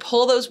us to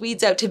pull those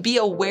weeds out, to be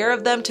aware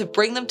of them, to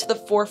bring them to the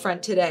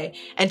forefront today,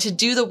 and to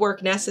do the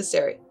work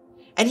necessary.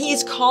 And he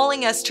is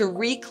calling us to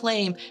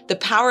reclaim the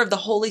power of the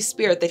Holy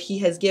Spirit that he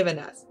has given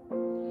us.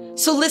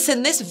 So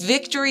listen, this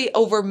victory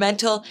over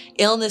mental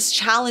illness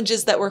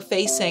challenges that we're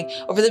facing,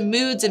 over the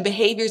moods and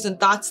behaviors and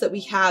thoughts that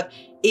we have,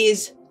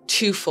 is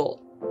twofold.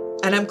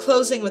 And I'm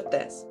closing with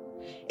this.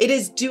 It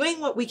is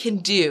doing what we can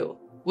do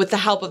with the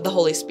help of the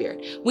Holy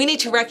Spirit. We need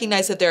to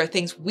recognize that there are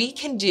things we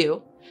can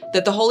do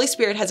that the Holy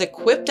Spirit has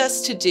equipped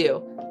us to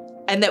do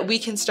and that we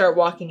can start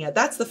walking at.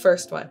 That's the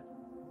first one.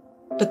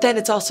 But then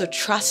it's also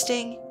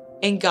trusting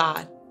in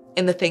God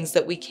in the things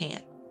that we can.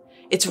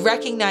 It's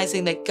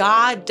recognizing that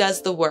God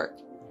does the work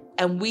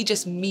and we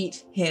just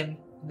meet him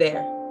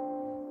there.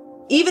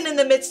 Even in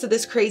the midst of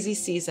this crazy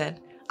season,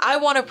 I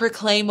want to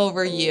proclaim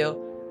over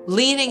you,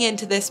 leaning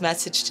into this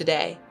message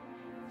today,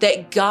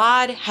 that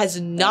God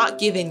has not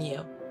given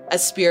you a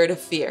spirit of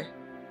fear.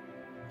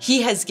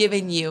 He has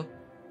given you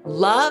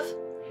love,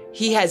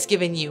 he has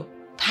given you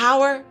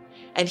power,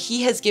 and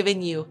he has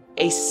given you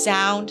a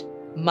sound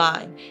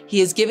mind. He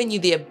has given you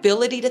the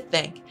ability to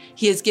think.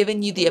 He has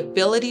given you the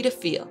ability to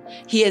feel.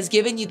 He has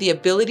given you the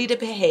ability to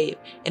behave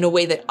in a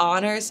way that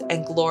honors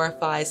and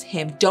glorifies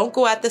him. Don't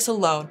go at this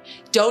alone.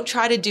 Don't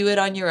try to do it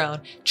on your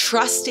own.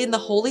 Trust in the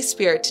Holy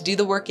Spirit to do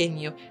the work in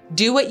you.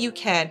 Do what you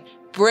can.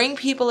 Bring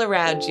people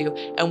around you,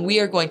 and we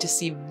are going to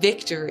see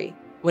victory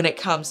when it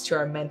comes to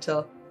our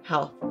mental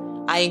health.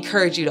 I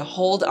encourage you to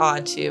hold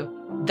on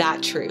to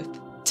that truth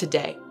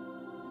today.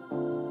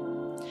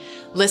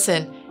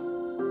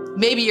 Listen,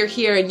 maybe you're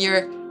here and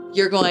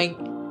you're going,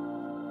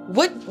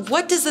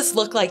 what does this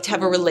look like to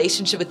have a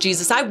relationship with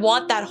Jesus? I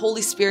want that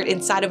Holy Spirit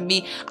inside of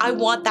me. I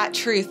want that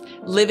truth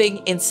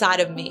living inside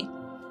of me.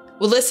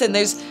 Well, listen,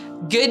 there's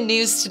good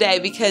news today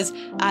because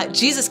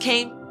Jesus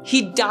came.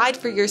 He died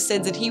for your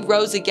sins and he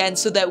rose again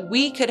so that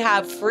we could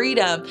have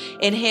freedom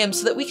in him,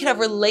 so that we could have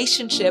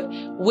relationship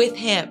with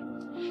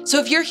him. So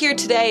if you're here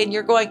today and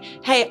you're going,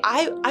 hey,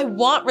 I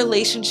want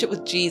relationship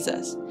with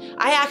Jesus.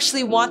 I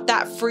actually want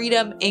that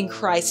freedom in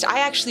Christ. I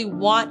actually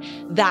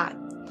want that.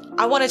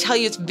 I want to tell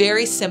you it's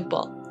very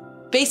simple.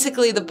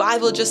 Basically, the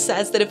Bible just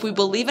says that if we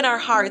believe in our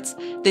hearts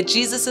that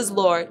Jesus is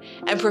Lord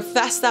and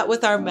profess that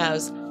with our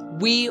mouths,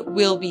 we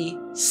will be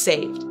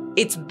saved.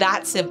 It's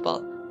that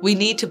simple. We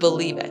need to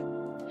believe it.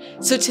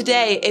 So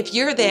today, if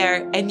you're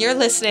there and you're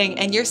listening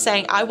and you're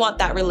saying, I want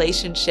that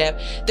relationship,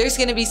 there's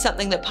going to be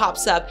something that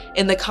pops up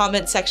in the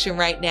comment section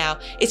right now.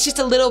 It's just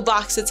a little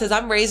box that says,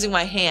 I'm raising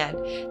my hand.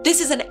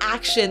 This is an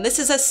action. This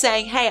is us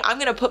saying, hey, I'm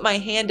going to put my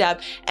hand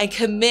up and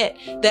commit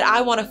that I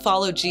want to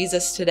follow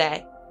Jesus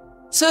today.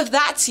 So if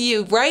that's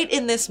you right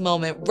in this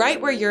moment, right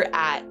where you're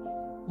at,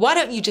 why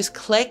don't you just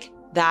click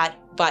that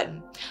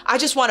button? I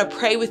just want to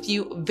pray with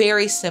you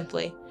very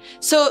simply.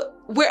 So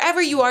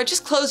wherever you are,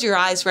 just close your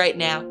eyes right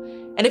now.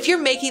 And if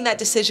you're making that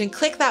decision,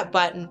 click that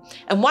button.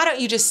 And why don't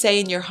you just say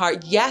in your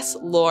heart, yes,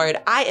 Lord,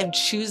 I am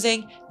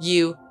choosing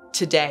you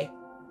today.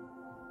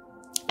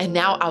 And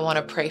now I want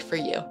to pray for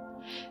you.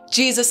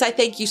 Jesus, I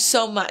thank you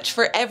so much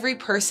for every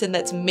person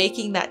that's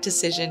making that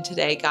decision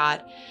today,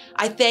 God.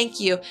 I thank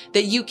you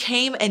that you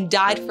came and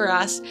died for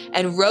us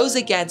and rose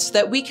again so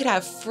that we could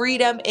have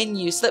freedom in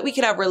you, so that we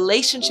could have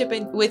relationship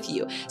with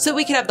you, so that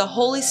we could have the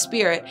Holy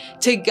Spirit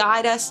to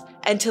guide us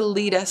and to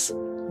lead us,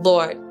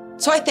 Lord.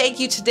 So I thank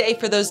you today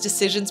for those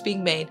decisions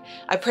being made.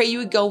 I pray you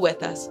would go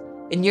with us.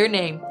 In your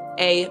name,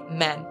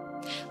 amen.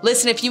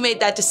 Listen, if you made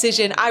that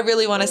decision, I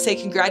really want to say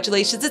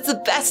congratulations. It's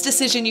the best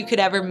decision you could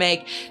ever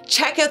make.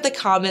 Check out the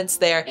comments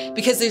there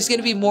because there's going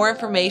to be more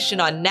information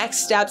on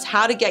next steps,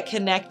 how to get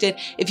connected.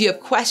 If you have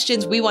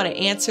questions, we want to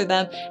answer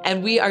them.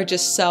 And we are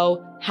just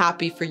so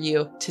happy for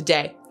you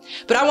today.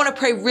 But I want to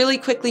pray really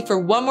quickly for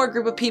one more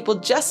group of people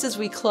just as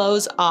we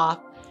close off.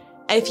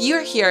 If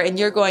you're here and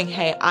you're going,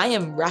 hey, I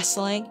am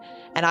wrestling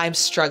and I'm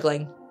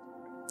struggling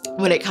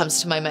when it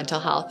comes to my mental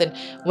health and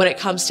when it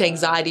comes to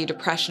anxiety,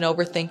 depression,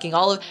 overthinking,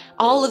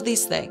 all of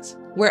these things,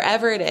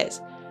 wherever it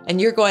is. And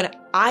you're going,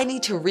 I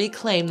need to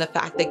reclaim the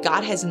fact that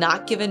God has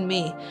not given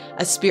me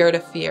a spirit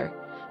of fear,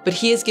 but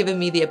he has given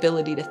me the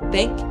ability to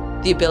think,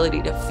 the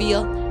ability to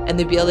feel, and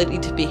the ability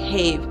to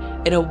behave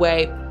in a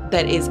way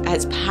that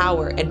has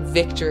power and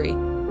victory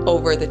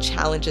over the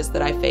challenges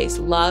that I face.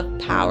 Love,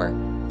 power,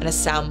 and a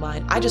sound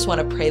mind. I just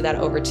want to pray that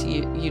over to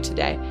you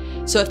today.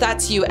 So if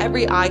that's you,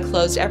 every eye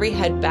closed, every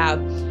head bowed,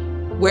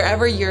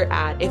 wherever you're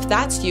at, if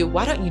that's you,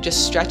 why don't you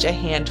just stretch a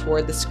hand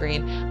toward the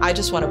screen? I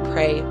just want to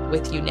pray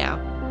with you now.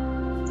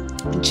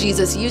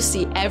 Jesus, you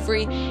see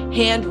every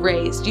hand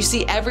raised. You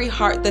see every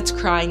heart that's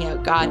crying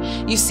out, God.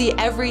 You see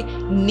every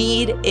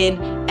need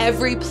in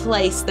every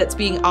place that's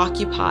being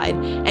occupied.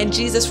 And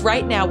Jesus,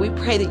 right now, we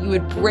pray that you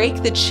would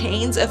break the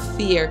chains of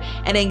fear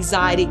and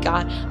anxiety,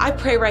 God. I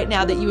pray right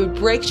now that you would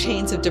break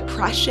chains of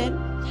depression,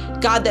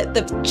 God, that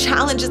the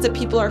challenges that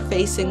people are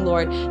facing,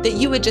 Lord, that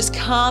you would just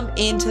come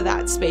into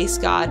that space,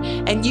 God,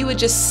 and you would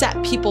just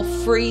set people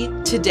free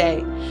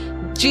today.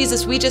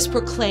 Jesus, we just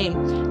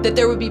proclaim that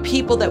there would be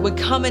people that would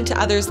come into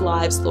others'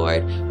 lives,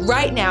 Lord,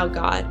 right now,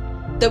 God,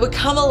 that would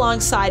come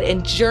alongside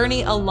and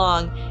journey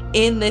along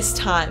in this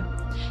time.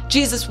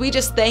 Jesus, we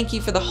just thank you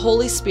for the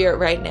Holy Spirit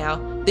right now,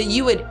 that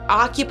you would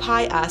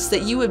occupy us,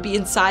 that you would be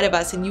inside of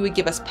us, and you would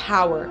give us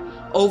power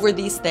over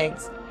these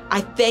things.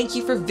 I thank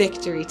you for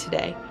victory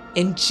today.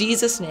 In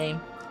Jesus'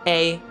 name,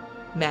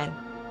 amen.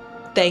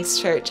 Thanks,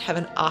 church. Have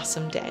an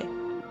awesome day.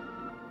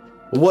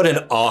 What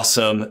an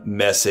awesome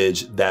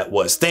message that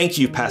was. Thank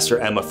you, Pastor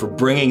Emma, for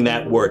bringing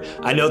that word.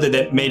 I know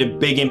that made a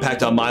big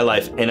impact on my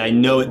life, and I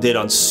know it did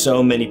on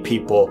so many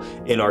people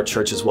in our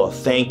church as well.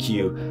 Thank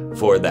you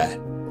for that.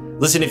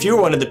 Listen, if you're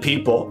one of the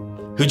people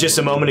who just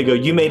a moment ago,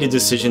 you made a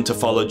decision to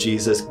follow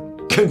Jesus,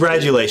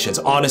 congratulations.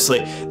 Honestly,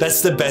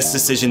 that's the best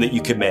decision that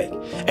you could make.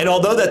 And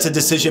although that's a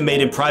decision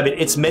made in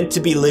private, it's meant to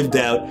be lived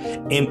out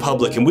in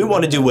public. And we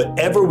want to do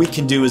whatever we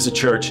can do as a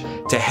church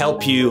to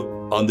help you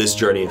on this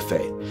journey of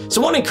faith. So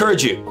I want to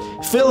encourage you,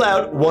 fill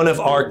out one of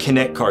our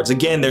Connect cards.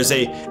 Again, there's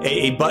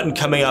a button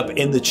coming up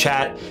in the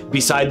chat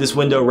beside this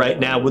window right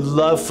now. Would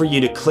love for you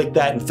to click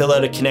that and fill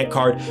out a Connect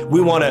card. We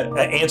want to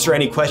answer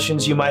any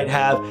questions you might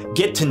have,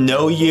 get to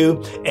know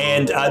you,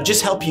 and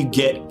just help you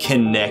get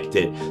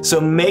connected.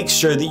 So make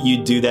sure that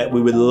you do that. We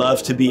would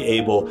love to be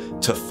able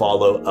to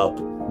follow up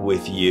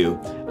with you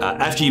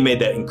after you made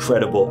that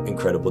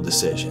incredible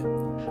decision.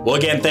 Well,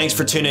 again, thanks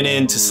for tuning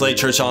in to Slate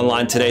Church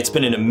Online today. It's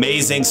been an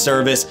amazing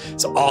service.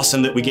 It's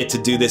awesome that we get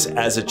to do this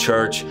as a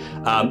church.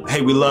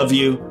 Hey, we love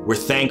you. We're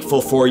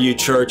thankful for you,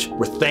 church.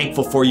 We're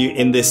thankful for you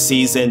in this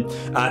season.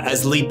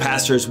 As lead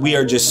pastors, we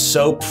are just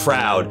so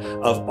proud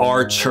of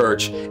our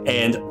church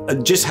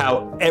and just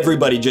how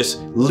everybody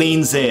just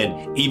leans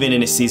in, even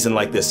in a season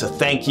like this. So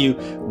thank you.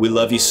 We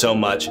love you so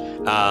much.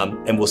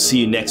 And we'll see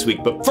you next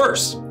week. But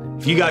first,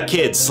 if you got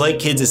kids, Slate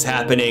Kids is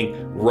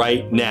happening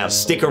right now.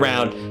 Stick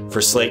around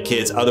for Slate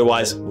Kids.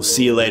 Otherwise, we'll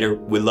see you later.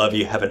 We love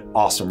you. Have an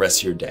awesome rest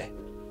of your day.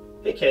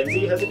 Hey,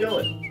 Kenzie, how's it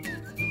going?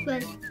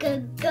 Good.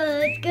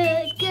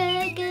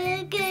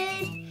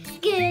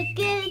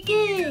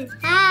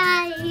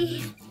 Hi,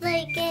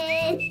 Slate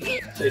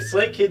Kids. Say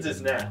Slate Kids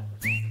is now.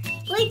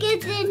 Slate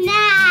Kids is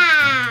now.